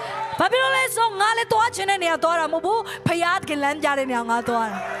ဘာဖြစ်လို့လဲဆိုငါလည်းသွားချင်တဲ့နေရာသွားတာမဟုတ်ဘူးဖယားကလမ်းပြတဲ့နေရာငါသွား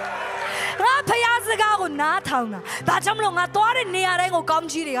တာငါဖယားစကားကိုနားထောင်တာဒါကြောင့်မလို့ငါသွားတဲ့နေရာတိုင်းကိုကောင်း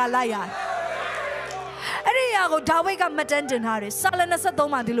ကြီးတွေကလိုက်ရတယ်အဲ့ဒီအရာကိုဒါဝိဒ်ကမှတ်တမ်းတင်ထားတယ်စာလ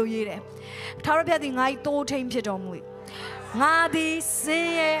23မှာဒီလိုရေးတယ်ထာဝရဘုရားသည်ငါ့တိုးထိန်ဖြစ်တော်မူ၏ငါသည်စ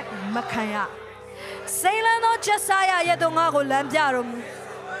င်းရဲမခံရစိတ်လန်းသောချက်စားရရဲ့တော့ငါကိုလမ်းပြတော်မူ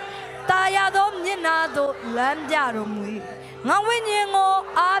Tayado Minado Lamjaro Mui. Ngawingo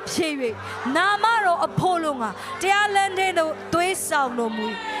Apshe, Namaro Apolonga, Tialande Tuesa no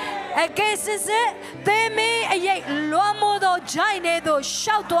Mui. A case is it, they may a yet Lomodo, Ginedo,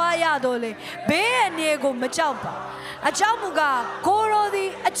 shout to Ayadole, Bear Nego Machapa. A Chamuga, Koro di,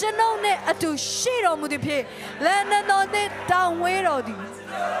 a Janone, a to Shiro Mudipe, Lana no net down Werodi.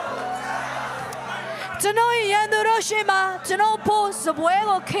 To know Yanduroshima, to know Post of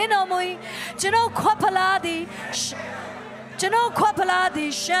Wego Kinomui, to know Quapaladi, to know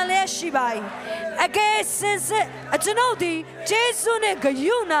Quapaladi, Shale Shibai. A guess is it, to know the Jesune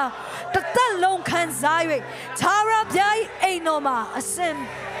Gayuna, the Talon Kanzai, Tara Jai Ainoma, a sin.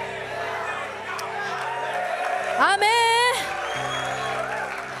 Amen.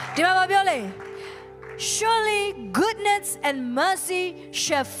 Dimabiole. Surely goodness and mercy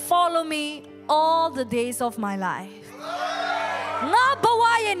shall follow me all the days of my life. Nga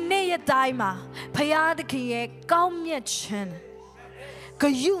bawaye ne daima phayadaki ye kaung myat chin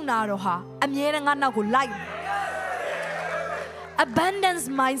kayuna ro ha amye nga naw ko like abundance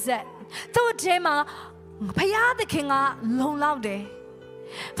mindset to te ma phayadaki nga long law de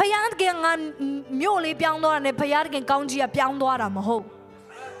phayadaki nga myo le pyaung twa ne phayadaki kaung ji ya pyaung twa da ma hou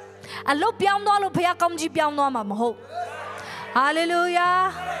a lo pyaung twa lo phaya kaung ji pyaung twa ma hou.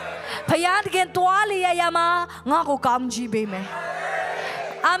 Hallelujah. Phayadaki twali ya yama nga ko kaung ji be me.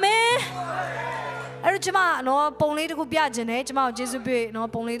 Amen. Every time, no, political piaget, eh? Tomorrow, Jesus be no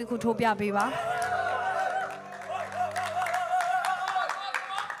political topia biba.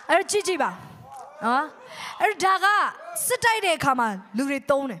 Every chichiba, every daga, sit come on,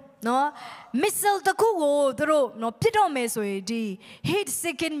 Luritone, no, missile the kugo, the road, no, pitome, di, heat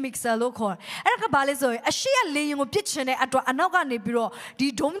second mixer local. Ericabalizo, a sheer laying of pitching at Anogani bureau,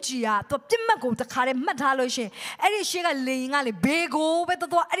 di domgia, to Timago, the current metalloshe, any sugar laying a big over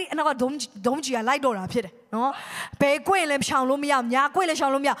the another domgia lidora pit, no, Bequelem Shalomia, Yaquele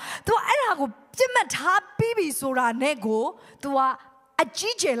Shalomia, to Arago, Timat happy sura nego, to a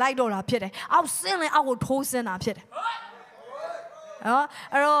GJ lidora pit, I'll send it, I will toast in a pit.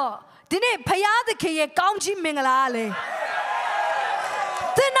 Didn't pay the key, County Mingalale.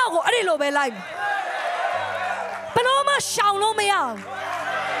 Then now, I don't know life. Paloma shall know me out.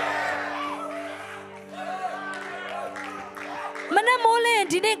 Manamole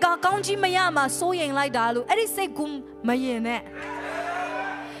didn't go County Mayama, so young like Dalu, and it's a gum mayene.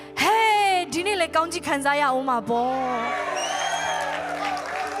 Hey, didn't let County Kanzaya, oh my boy.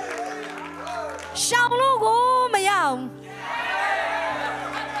 Shall go mayam.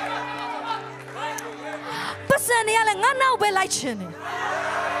 Person yelling, I know be like chinny.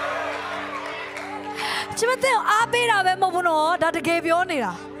 Chimateo, I beat up a mobono that gave you on it.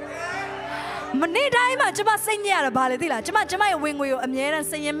 Manida, much about saying about it. Jama wing with you, and yet and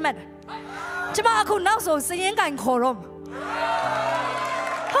saying met. Jama could now so saying and corum.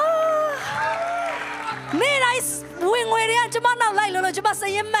 Need I wing with you, Jama now like Lolo Jama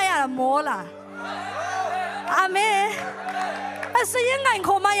saying Maya Mola. Amen. I say, young and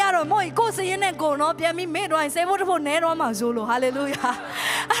call my arrow, more goes in and go, no, be me made one say, what about Nero Mazulu? Hallelujah.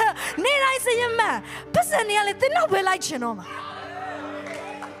 Need I say, young man, personally, I did not be like Chinoma.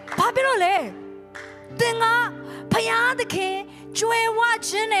 Papirole, Dinga, Paya the king, Joy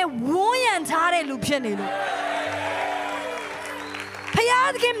watching a wound and tare lupinilo.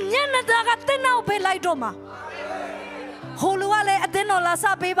 Paya the king, Yanadaga, then I'll be like Doma. Holuale adenola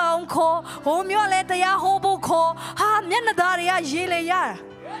sa beba unko, homuale de ya hobo ko, ha menadaria yele ya.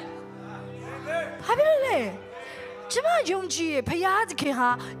 Habile. Jama yongji payad ke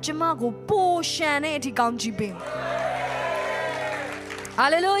ha, jama go po shane ti gangji bing.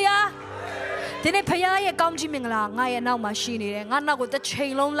 Hallelujah. Dine paya ye gangji mingla, ngaya now machine, ngana go the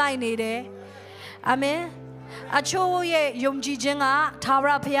chain long line de. Amen. Acho ye yongji jenga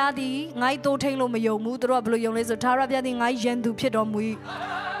Tara Piadi, Ngai do tailo mayo mudro blue young laser Tara Piadi, Ngai yendu pidomui.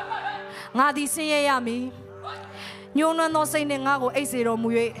 Ngadi say yami. Yona no saying Nago Acero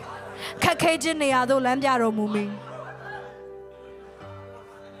Mue. Kakajin neado lamjaro mumi.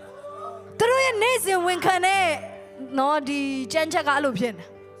 Through Nazi winkane no di Janchagalupian.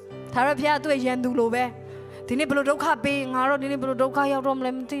 Tara Piatu yendu lobe. Dini belum doka be, ngaro dini belum doka ya rom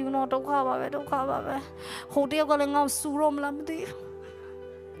lemti, no doka babe. Hotel kalau ngau surom lemti.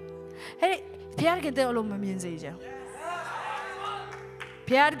 Hey, Pierre kita orang memang saja.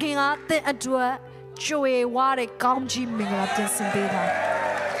 Pierre kita te adua joe ware kaumji mengelap jensin beda.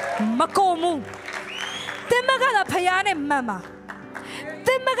 Makomu. Temaga payane mama.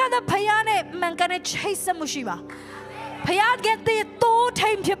 Temaga payane mangkane chase mushiba. Pierre kita to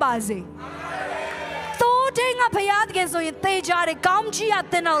time je bazi. Totinga Payadkin so in Tejari, Kamchi at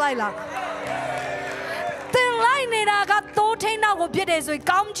Tenalaila. Tenlaina got Totina go Piedes, so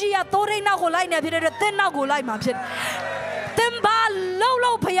Kamchi at Torina go line a bit, Tena go like my pit. Temba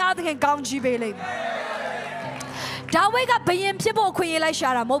Lolo Payadkin Kamchi Bailey. Dawega Payim Pibo Queen like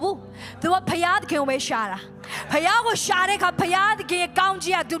Shara Mobu. The what Payadkin way Shara. Payago Shareka Payadki,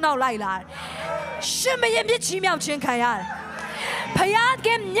 Kamchi at do now Laila. Shimmy Chimia Chinkayar. Payad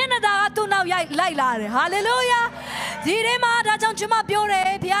game Yenada to now Laila. Hallelujah. Direma Dajanchuma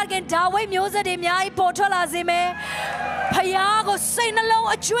Biore, Piagan Tawe Musa de Miai Portola Zime. Payago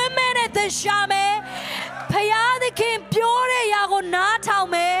Sainalo, a Jumen at the Shame. Payad came Pure Yago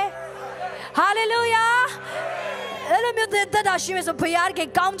Nataume. Hallelujah. That she was a Payad can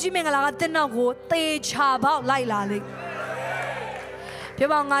come Jimingala Tenago, they chaba Laila.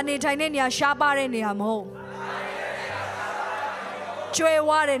 Pivangani Tainania Shabarenia Mo. Chue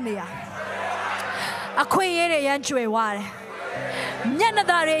Warenia. A queen yan chue ware.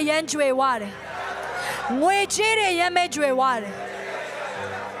 Yanadare yan chue ware. Mwechere yan mejue ware.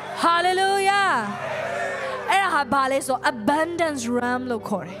 Hallelujah. Era habale so abundance ram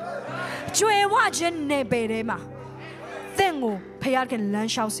locore. Chue wajen ne berema. Thengu payar can learn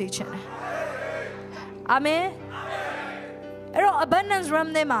shall see chen. Amen. Ero abundance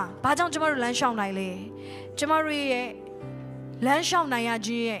ram nema. Pajang Jamaru learn shall naile. Jamari Lan shall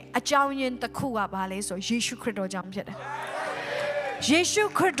Nayaji, a Jawian the Kua Bale, so Yeshu Credo jumped.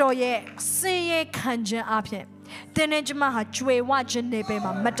 Yeshu Credo ye, say ye kanja up ye. Then Ejmaha Jue watching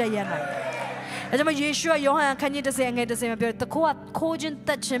Nebema Matayana. As a Yeshua Johan can you say the same about the Kua cogent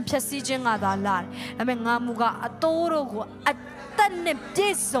touch and passaging other lad. I mean Namuga a toro a tanem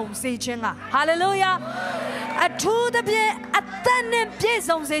desom sejinga. Hallelujah. A to the pie a tanem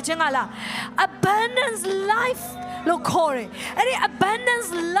desom sejingala. Abundance life. Look, Corey, any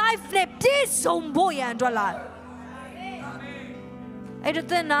abundance life ne this on boy and dollar. I do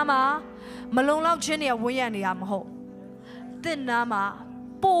the Nama Malone Jenny a way and yam ho. The Nama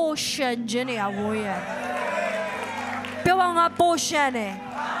Potion Jenny a way. Bewanga potion.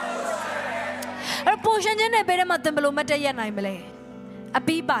 A potion Jenny better matamelo matayan I may. A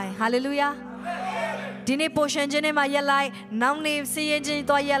bee by, hallelujah. Dine potion jene ma yalai, nam ne si engine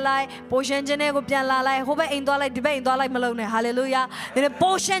to yalai, potion jene go pian la lai, hoba in dollar debate in dollar malone, hallelujah. Then a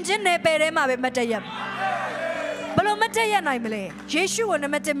potion jene perema be matayam. Balo matayan I mele. Yeshu and a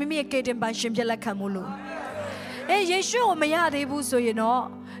matamimi gated by Shimjala Kamulu. Eh, Yeshu may have able so you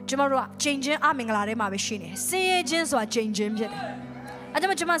know, Jamara changing arming la machine. Si engines or changing yet. I don't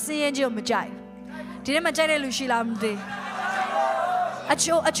much must see engine majai. Didn't majai Lucilam de. A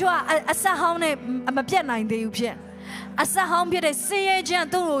sahone, I'm a piano in the Upian. A sahon be a sea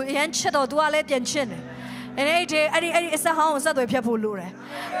gentle and shadow to a let and chin. And a sahon Sato Piapulure.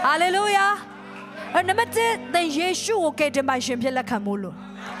 Hallelujah. And the matter then Yeshu get by Shimpela Camulu.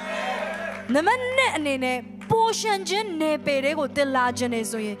 The man nene, portion gin ne perego de large and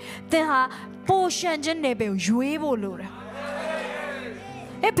esoye. Then ha portion gin nebe, juevo lure.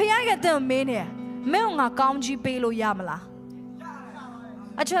 A piaga del mania, Melna Gamji Pelo Yamala.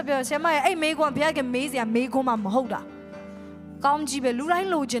 I tell you, say my I make one piaga mazy and make one holder. Gamji Belura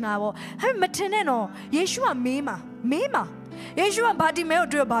Logena, have Mateneno, Yeshua Mema. Yeshua body mail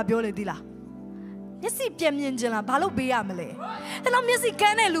to a babiola dilla. You see, Piamjana, Palo Biamele. And I'm missing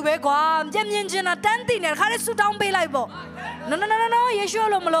Cane Lubego, Jamjana, Tantin, and Harisu down Belabo. No,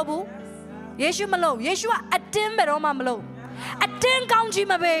 Yeshua Malobu. Yeshua Malo, Yeshua at 10 Beroma Malo. At 10 Gamji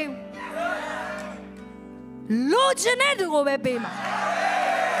Mabe. Logene to go Bema.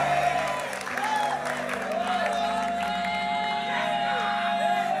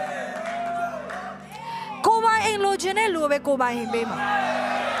 Go by in Logene Lube go by him Bema.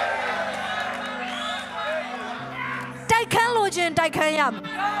 Daikan Login, Daikan Yam.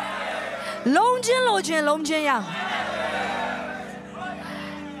 Longin Yam.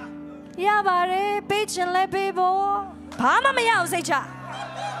 Yabare, bitch and lebebo. Pama Mayao Secha.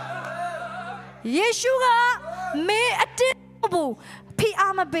 Yeshuga me a table.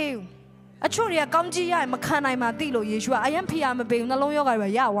 Piama Bay. A Choria Gamjia, Makana Matilo, Yeshua. I am Piama Bay, no longer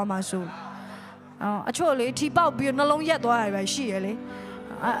Yawamasu. A Choli, Tibau, be no longer yet, I she.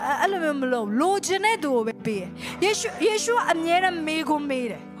 I remember Lord Genedo be. Yeshua and Yera Mego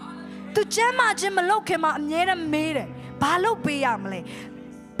made it. To Gemma Gemalo came out and Yera made it. Palo Biamle.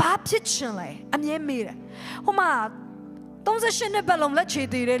 Papitchale and Ye made it. Homa, don't say Shinabellum, let you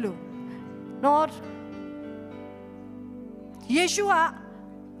do it. Not Yeshua,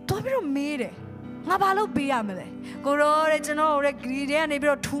 Tobiro made it. Nabalo Biamle. Goro, General, Regridian,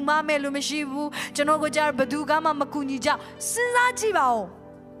 Ebro, Tuma, Melumishivu, Genogojar, Badugama, Makunija, Sinajibao.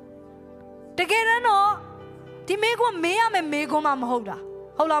 Together, no, ဒီမေကွန်းမေးရမယ်မေကွန်းမှမဟုတ်တာ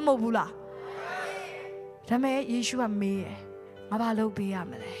ဟုတ်လားမဟုတ်ဘူးလားဒါပေမဲ့ယေရှုကမေးတယ်ငါဘာလုပ်ပေးရ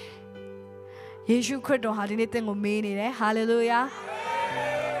မလဲယေရှုခရစ်တော်ဟာဒီနေ့သင်ကိုမေးနေတယ်ဟာလေလုယာ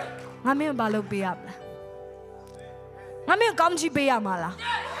ငါမင်းဘာလုပ်ပေးရမလဲငါမင်းကောင်းချီးပေးရမှာလား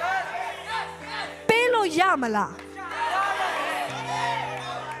ပေးလို့ရမလား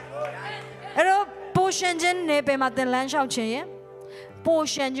အဲ့တော့ပိုရှင်ချင်းနေပေမှာသင်လမ်းလျှောက်ခြင်းရင်ပို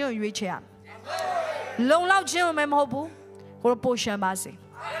ရှင်ချင်းကိုရွေးချယ်ရလုံလောက်ခြင်းကိုမဟုတ်ဘူးကိုယ်ပိုရှင်ပါစေ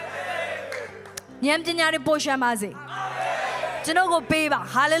ဉာဏ်ပညာတွေပိုရှင်ပါစေကျွန်တော်ကိုပေးပါ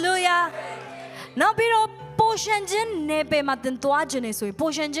ဟာလေလုယာနောက်ပြီးတော့ပိုရှင်ချင်းနေပေမှာသင်သွားခြင်းနေဆိုရင်ပို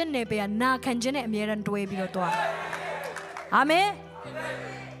ရှင်ချင်းနေပေကနာခံခြင်းနဲ့အမြဲတမ်းတွဲပြီးတော့သွားအာမင်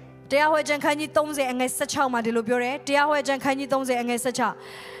တရားဟောခြင်းခန်းကြီး30အငယ်16မှာဒီလိုပြောတယ်တရားဟောခြင်းခန်းကြီး30အငယ်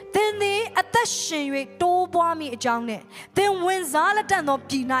16သင်သည်အသက်ရှင်၍တိုးပွားမိအကြောင်းနဲ့သင်ဝင်စားလက်တန်သော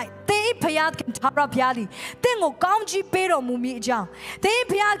ပြည်၌သင်၏ဖခင်ထာဝရဘုရားသည်သင်ကိုကောင်းချီးပေးတော်မူမည်အကြောင်းသင်၏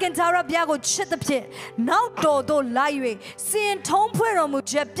ဖခင်ထာဝရဘုရားကိုချစ်သဖြင့်နောက်တော်သို့လိုက်၍စင်ထုံးဖွဲ့တော်မူ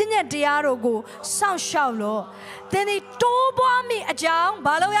ချက်ပြည့်ညတ်တရားတော်ကိုစောင့်ရှောက်လော့သင်သည်တိုးပွားမိအကြောင်း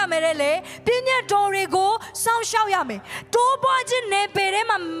ဘာလို့ရမယ်လဲပြည့်ညတ်တော်တွေကိုစောင့်ရှောက်ရမယ်တိုးပွားခြင်းနဲ့ပေထဲ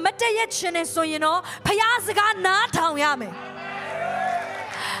မှာမတည့်ရခြင်းနဲ့ဆိုရင်တော့ဖခင်စကားနားထောင်ရမယ်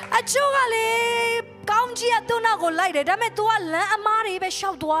အချို့ကလေကောင်းကြီးကသူ့နောက်ကိုလိုက်တယ်ဒါပေမဲ့ तू ကလမ်းအမားတွေပဲ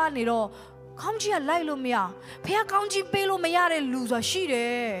ရှောက်သွားနေတော့ကောင်းကြီးကလိုက်လို့မရဖခင်ကောင်းကြီးပေးလို့မရတဲ့လူဆိုတာရှိတ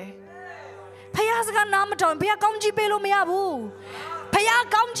ယ်ဖခင်စကားနားမထောင်ဖခင်ကောင်းကြီးပေးလို့မရဘူးဖခင်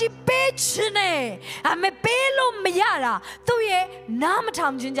ကောင်းကြီးပေးခြင်းနဲ့အမေပေးလို့မရတာသူ့ရဲ့နားမထော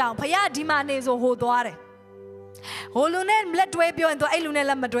င်ခြင်းကြောင့်ဖခင်ဒီမှာနေဆိုဟိုသွားတယ်ဟိုလူနဲ့လက်တွဲပြောရင် तू အဲ့လူနဲ့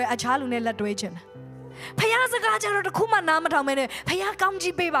လက်မတွဲအခြားလူနဲ့လက်တွဲခြင်းဖယားစကားကြတော့တခုမှနားမထောင်မဲနဲ့ဖယားကောင်း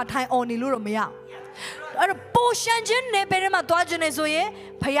ကြီးပေးပါထိုင်အော်နေလို့တော့မရအဲ့တော့ပိုရှင်ခြင်းနဲ့ဘယ်ထဲမှာသွားခြင်းနေဆိုရင်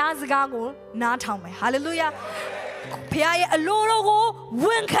ဖယားစကားကိုနားထောင်မယ်ဟာလေလုယာဖယားရဲ့အလိုတော်ကိုဝ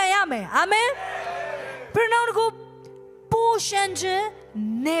န်ခံရမယ်အာမင်ပြီးတော့ကိုပိုရှင်ခြင်း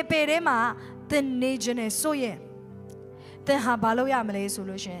နဲ့ဘယ်ထဲမှာသင်နေခြင်းနဲ့ဆိုရင်သင်ဟာဘာလုပ်ရမလဲဆို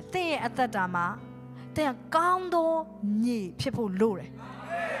လို့ရှိရင်သင်ရဲ့အသက်တာမှာသင်ကောင်းသောညီဖြစ်ဖို့လိုတယ်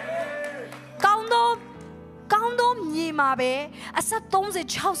ကောင်းသောမြေမှာပဲအဆက်30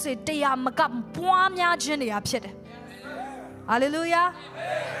 60 100မကပွားများခြင်းတွေဖြစ်တယ်ဟာလေလုယာ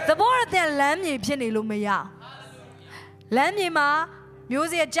သဘောတည်းလမ်းမြေဖြစ်နေလို့မရလမ်းမြေမှာမျိုး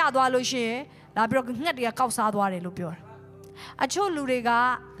စေ့ကျသွားလို့ရှိရင်လာပြီးတော့ငှက်တွေကကောက်စားသွားတယ်လို့ပြောတယ်အချို့လူတွေက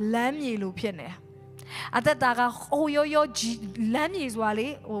လမ်းမြေလို့ဖြစ်နေတာအသက်တာကဟိုရိုးလမ်းမြေဆိုတာလေ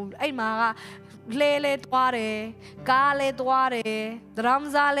ဟိုအဲ့မှာကလဲသွားတယ်ကားလဲသွားတယ်ဒရမ်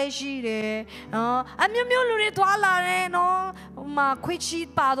ဇာလဲရှိတယ်နော်အမျိုးလူတွေသွားလာတယ်နော်ဟိုမှာခွေချီ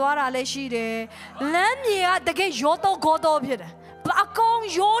ပါသွားတာလဲရှိတယ်လမ်းမြေကတကယ်ရောတော့ဂေါတော့ဖြစ်တယ်အကောင်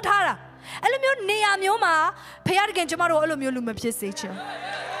ရောထားတာအဲ့လိုမျိုးနေရာမျိုးမှာဖခင်တကယ်ကျမတို့အဲ့လိုမျိုးလူမဖြစ်စေချင်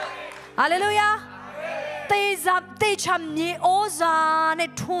ဟာလေလုယာတေချမ်းမြေဩဇာ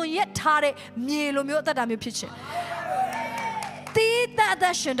နဲ့ထွန်ရက်ထားတဲ့မြေလိုမျိုးအသက်တာမျိုးဖြစ်ချင်တီးတဲ့အသ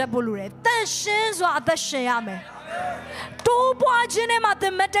က်ရှင်တဲ့ဘလူတွေတန်ရှင်းစွာအသက်ရှင်ရမယ်တိုးပွားခြင်းနဲ့မှတ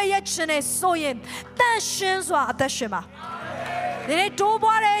မတ်ရဲ့ခြင်းနဲ့ဆိုရင်တန်ရှင်းစွာအသက်ရှင်ပါဒီနေ့တိုး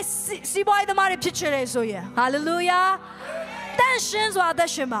ပွားတဲ့စီးပွားရေးသမားတွေဖြစ်ချင်တယ်ဆိုရင်ဟာလေလုယာတန်ရှင်းစွာအသ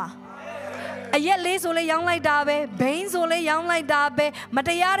က်ရှင်ပါအရက်လေးဆိုလေရောင်းလိုက်တာပဲဘိန်းဆိုလေရောင်းလိုက်တာပဲမတ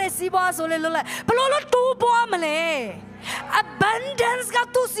ရားတဲ့စီးပွားဆိုလေလွတ်လိုက်ဘလို့လို့တိုးပွားမလဲ abundance က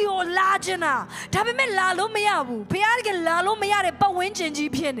သူစီကိုလာခြင်းတာဒါပေမဲ့လာလို့မရဘူးဖခင်ကလာလို့မရတဲ့ပတ်ဝန်းကျင်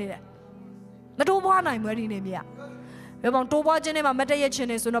ကြီးဖြစ်နေတယ်မတိုးပွားနိုင်ဘူးဒီနေ့မြတ်ဘယ်ပေါင်တိုးပွားခြင်းနဲ့မှမတည့်ရခြင်း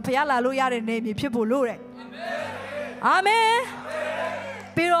နဲ့ဆိုတော့ဖခင်လာလို့ရတဲ့နေမြေဖြစ်ဖို့လို့တယ်အာမင်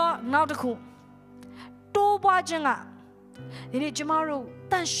ပြီးတော့နောက်တစ်ခုတိုးပွားခြင်းကဒီနေ့ကျမတို့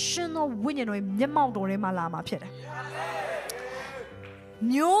တန်ရှင်းသောဝိညာဉ်တော်ရဲ့မျက်မှောက်တော်ထဲမှာလာမှာဖြစ်တယ်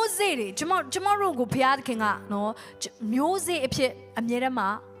မျိုးစေ့တွေကျမတို့ကိုဘုရားသခင်ကနော်မျိုးစေ့အဖြစ်အမြဲတ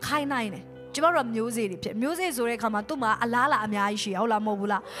မ်းခိုင်းနိုင်တယ်ကျမတို့ကမျိုးစေ့တွေဖြစ်မျိုးစေ့ဆိုတဲ့အခါမှာသူ့မှာအလားလာအများကြီးရှိဟုတ်လားမဟုတ်ဘူး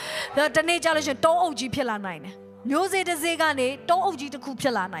လားတနေ့ကျလို့ရှိရင်တောအုပ်ကြီးဖြစ်လာနိုင်တယ်မျိုးစေ့တစ်စေ့ကနေတောအုပ်ကြီးတစ်ခုဖြ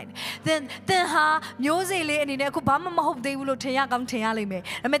စ်လာနိုင်တယ်သင်ဟာမျိုးစေ့လေးအနေနဲ့အခုဘာမှမဟုတ်သေးဘူးလို့ထင်ရကောင်းထင်ရလိမ့်မယ်ဒါ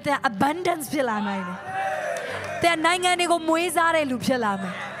ပေမဲ့သင် abundance ဖြစ်လာနိုင်တယ်တဲ့နိုင်ငံတွေကိုမွေးစားတဲ့လူဖြစ်လာမ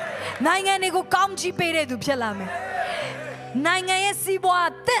ယ်နိုင်ငံတွေကိုကောင်းချီးပေးတဲ့သူဖြစ်လာမယ်နိုင်ငံရဲ့စီးပွား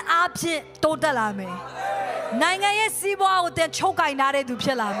တဲ့အားဖြင့်တိုးတက်လာမယ်နိုင်ငံရဲ့စီးပွားကိုတဲ့ချုပ်ကင်ထားတဲ့သူဖြ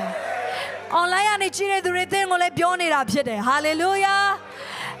စ်လာမယ်အွန်လိုင်းကနေကြည့်တဲ့သူတွေတဲ့ကိုလည်းပြောနေတာဖြစ်တယ်ဟာလေလုယာ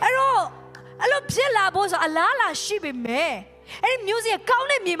အဲ့လိုဖြစ်လာဖို့ဆိုအလားလာရှိပေမဲ့အဲ့ဒီ music ကောင်း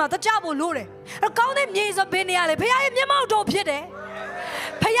တဲ့မြေမှာတကြဖို့လို့တယ်အဲ့ကောင်းတဲ့မြေဆိုဘယ်နေရာလဲဘုရားရဲ့မျက်မှောက်တော်ဖြစ်တယ်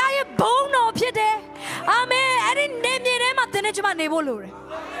ဖခင်ရဲ့ဘုန်းတော်ဖြစ်တယ်အာမင်အဲ့ဒီနေမြေထဲမှာသင်နဲ့ကျွန်မနေဖို့လိုတယ်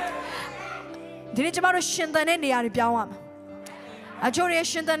ဒီနေ့ကျမတို့ရှင်သန်တဲ့နေရာတွေပြောင်းရမယ်အချို့ရဲ့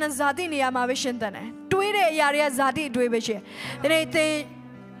ရှင်သန်တဲ့ဇာတိနေရာမှာပဲရှင်သန်တယ်တွေးတဲ့အရာတွေကဇာတိအတွေးပဲရှင်ဒီနေ့သင်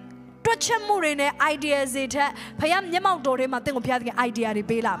တွက်ချက်မှုတွေနဲ့ idea တွေထက်ဖခင်မျက်မှောက်တော်ထဲမှာသင်ကိုဖခင် idea တွေ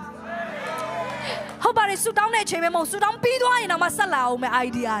ပေးလာမယ်ဟုတ်ပါတယ်ဆူတောင်းတဲ့အချိန်ပဲမဟုတ်ဆူတောင်းပြီးသွားရင်တော့မှဆက်လာအောင်မယ်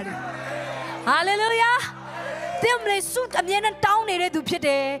idea တွေ hallelujah သင်မလေးဆူအမြဲတမ်းတောင်းနေတဲ့သူဖြစ်တ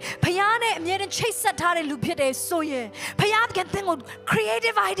ယ်ဖခင်နဲ့အမြဲတမ်းချိတ်ဆက်ထားတဲ့လူဖြစ်တယ်ဆိုရင်ဖခင်ကသင်ကို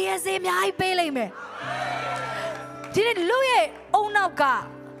creative ideas တွေအများကြီးပေးလိမ့်မယ်ဒီနေ့လူရဲ့အုံနောက်က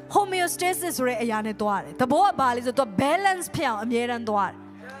homeostasis ဆိုတဲ့အရာနဲ့တွားတယ်သဘောကဘာလဲဆိုတော့ balance ဖြစ်အောင်အမြဲတမ်းတွားတယ်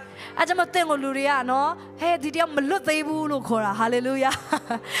အဲ့ကြောင့်မသင်ကိုလူတွေကနော်ဟဲ့ဒီတယောက်မလွတ်သေးဘူးလို့ခေါ်တာ hallelujah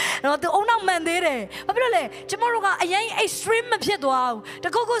နော်သူအုံနောက်မှန်သေးတယ်ဘာဖြစ်လို့လဲကျမတို့ကအရင် extreme မဖြစ်သွားဘူးတ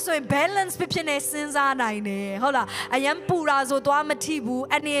ခုခုဆိုရင် balance ဖြစ်နေစဉ်းစားနိုင်တယ်ဟုတ်လားအရင်ပူတာဆိုသွားမထိဘူး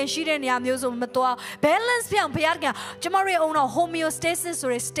အနေရရှိတဲ့နေရာမျိုးဆိုမသွား balance ဖြစ်အောင်ဘုရားကကျမတို့ရဲ့အုံနောက် homeostasis ဆို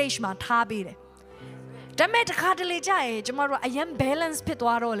တဲ့ stage မှာထားပေးတယ်ဒါမဲ့တစ်ခါတလေကြာရင်ကျမတို့အရင် balance ဖြစ်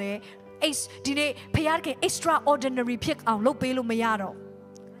သွားတော့လေဒီနေ့ဘုရားက extraordinary ဖြစ်အောင်လုပ်ပေးလို့မရတော့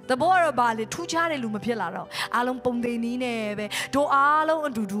တဘောရပါလေထူးခြားတဲ့လူမဖြစ်လာတော့အားလုံးပုံသေးနီးနေပဲတို့အားလုံး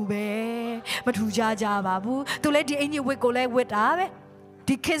အတူတူပဲမထူးခြားကြပါဘူးသူလည်းဒီအင်ကြီးဝစ်ကိုလည်းဝစ်တာပဲ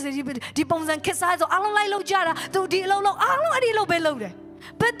ဒီခက်ဒီပုံစံခက်စားဆိုအားလုံးလိုက်လို့ကြတာသူဒီအလုံးလုံးအားလုံးအဲ့ဒီအလုပ်ပဲလုပ်တယ်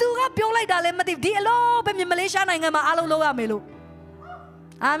ဘယ်သူကပြောလိုက်တာလဲမသိဒီအလုပ်ပဲမလေးရှားနိုင်ငံမှာအားလုံးလုပ်ရမယ်လို့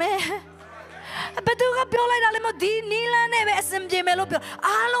အာမင်ဘယ်သူကပြောလိုက်တာလဲမဒီနီလန်နဲ့ပဲအစင်ပြေမယ်လို့ပြော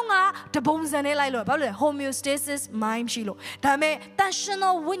အားလုံးကတပုံစံနဲ့လိုက်လို့ဘာလို့လဲ homeostasis mind ရှိလို့ဒါပေမဲ့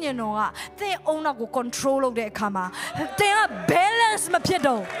tensional ဝိညာဉ်တော်ကသင်အုံနောက်ကို control လုပ်တဲ့အခါမှာသင်က balance မဖြစ်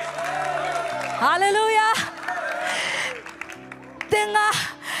တော့ hallelujah သင်က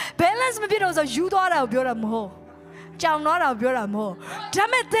balance မဖြစ်တော့ဆိုယူသွားတာကိုပြောတာမဟုတ်ကြောင်သွားတာကိုပြောတာမဟုတ်ဒါပေ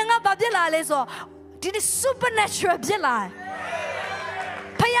မဲ့သင်ကဘာဖြစ်လာလဲဆိုဒီ supernatural ဖြစ်လာ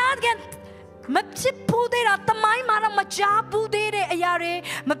ဖခင်မဖြစ်ဘူးတဲ့တမိုင်းမှာတော့မကြားဘူးတဲ့အရာတွေ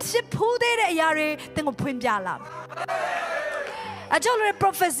မဖြစ်ဘူးတဲ့အရာတွေသင်ကိုဖွင့်ပြလာအကျိုးလေ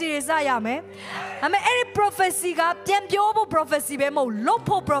prophecy တွေစရမယ်အမေအဲ့ဒီ prophecy ကပြန်ပြောဖို့ prophecy ပဲမဟုတ်လုပ်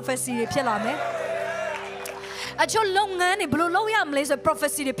ဖို့ prophecy တွေဖြစ်လာမယ်အကျိုးလုပ်ငန်းတွေဘယ်လိုလုပ်ရမလဲဆို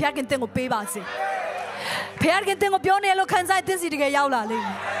prophecy တွေဖခင်သင်ကိုပေးပါစေဖခင်သင်ကိုပြောနေလို့ခံစားသိစီတကယ်ရောက်လာလိမ့်မ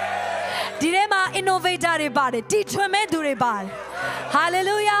ယ်ဒီထဲမှာ innovator တွေပါတယ်တီထွင်မဲ့သူတွေပါတယ်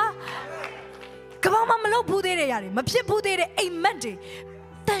hallelujahကဘာမှမလုပ်ဘူးသေးတဲ့ຢာတွေမဖြစ်ဘူးသေးတဲ့အိမ်မက်တွေ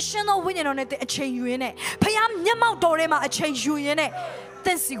တန်ရှင်းသောဝိညာဉ်တော်နဲ့အချိန်ယူရင်းနဲ့ဖခင်မျက်မှောက်တော်ထဲမှာအချိန်ယူရင်းနဲ့သ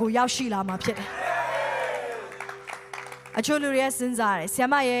င်စီကိုရောက်ရှိလာမှာဖြစ်တယ်အချို့လူတွေစဉ်းစားတယ်ဆရာ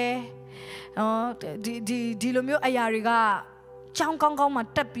မရဲ့ဒီလိုမျိုးအရာတွေကကြောင်းကောင်းကောင်းမှ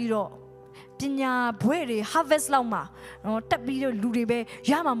တက်ပြီးတော့ပညာဘွဲတွေ harvest လောက်မှာတက်ပြီးတော့လူတွေပဲ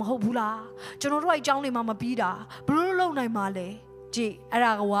ရမှာမဟုတ်ဘူးလားကျွန်တော်တို့အဲ့အကြောင်းတွေမှမပြီးတာဘယ်လိုလုပ်နိုင်မှာလဲကြည့်အဲ့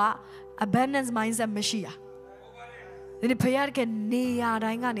ဒါကabundance mindset မရှိတာဒီနေ့ဖခင်ကနေရာ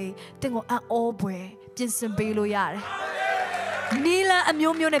တိုင်းကနေတင့်ကိုအံ့ဩဖွယ်ပြင်ဆင်ပေးလို့ရတယ်နီလန်အ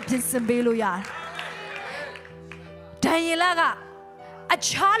မျိုးမျိုးနဲ့ပြင်ဆင်ပေးလို့ရတယ်ဒံယေလကအ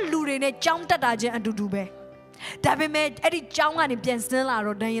ခြားလူတွေနဲ့ကြောင်းတက်တာချင်းအတူတူပဲဒါပေမဲ့အဲ့ဒီကြောင်းကနေပြန်ဆင်းလာ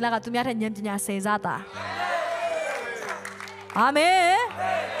တော့ဒံယေလကသူများထက်ဉာဏ်ပညာ10ဆတာအာမင်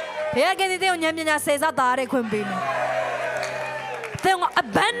ဘုရားကတည်းကဉာဏ်ပညာ10ဆတာတဲ့ခွင့်ပေးမယ်သင်က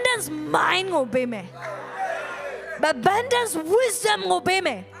abundance mind ကိုပေးမယ် abundance wisdom ကိုပေးမ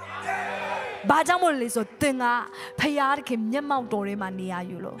ယ်ဘာကြောင့်မို့လဲဆိုသင်ကဖခင်မျက်မှောက်တော်ထဲမှာနေရ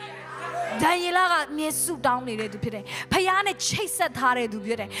ယူလို့ဒံယေလကမြေဆုတောင်းနေတဲ့သူဖြစ်တယ်ဖခင်နဲ့ချိတ်ဆက်ထားတဲ့သူ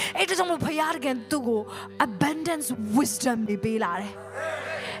ဖြစ်တယ်အဲ့ဒါကြောင့်မို့ဖခင်သူ့ကို abundance wisdom တွေပေးလာတယ်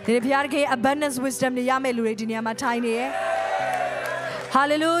ဒီဖခင် abundance wisdom တွေရမယ့်လူတွေဒီနေရာမှာထိုင်နေရယ်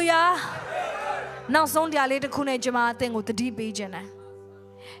hallelujahနောက်ဆုံးတရားလေးတစ်ခုနဲ့ကျွန်မအသင်ကိုတတိပေးခြင်းတယ်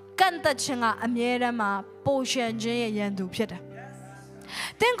ကန့်သက်ခြင်းကအမြဲတမ်းမှာပိုရှန်ခြင်းရဲ့ရန်သူဖြစ်တယ်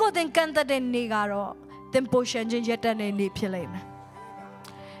သင်ကိုသင်ကန့်သက်တဲ့နေ့ကတော့သင်ပိုရှန်ခြင်းရတဲ့နေ့ဖြစ်လိမ့်မယ်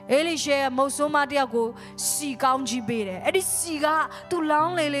အေလိရှေမုတ်ဆိုးမတယောက်ကိုစီကောင်းကြီးပေးတယ်အဲ့ဒီစီကသူလော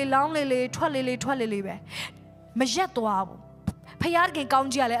င်းလေထွက်လေပဲမရက်သွားဘူးဖခင်ကောင်း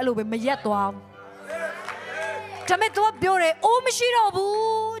ကြီးကလည်းအဲ့လိုပဲမရက်သွားဘူးဒါမဲ့သူကပြောတယ်အိုးမရှိတော့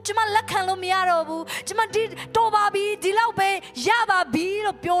ဘူးကျမလက်ခံလို့မရတော့ဘူးကျမဒီတော်ပါပြီဒီလောက်ပဲရပါပြီ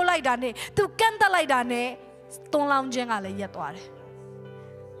လို့ပြောလိုက်တာနဲ့သူကန့်တက်လိုက်တာနဲ့တွန်းလောင်းခြင်းကလည်းရက်သွားတယ်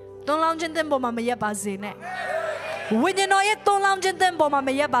တွန်းလောင်းခြင်းတဲ့ပေါ်မှာမရက်ပါစေနဲ့ဝိညာဉ်တော်ရဲ့တွန်းလောင်းခြင်းတဲ့ပေါ်မှာမ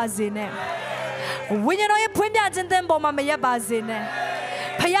ရက်ပါစေနဲ့ဝိညာဉ်တော်ရဲ့ဖွင့်ပြခြင်းတဲ့ပေါ်မှာမရက်ပါစေနဲ့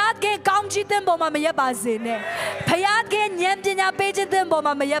ဖခင်ကောင်းချီးတဲ့ပေါ်မှာမရက်ပါစေနဲ့ဖခင်ဉာဏ်ပညာပေးခြင်းတဲ့ပေါ်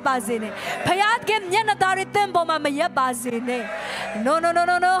မှာမရက်ပါစေနဲ့ဖခင်မျက်နှာသားတွေတဲ့ပေါ်မှာမရက်ပါစေနဲ့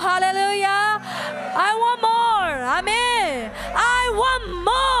no hallelujah I want more amen I want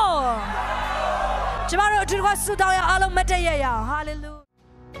more ကျမတို့အထူးကဆုတောင်းရအောင်မတ်တရရအောင် hallelujah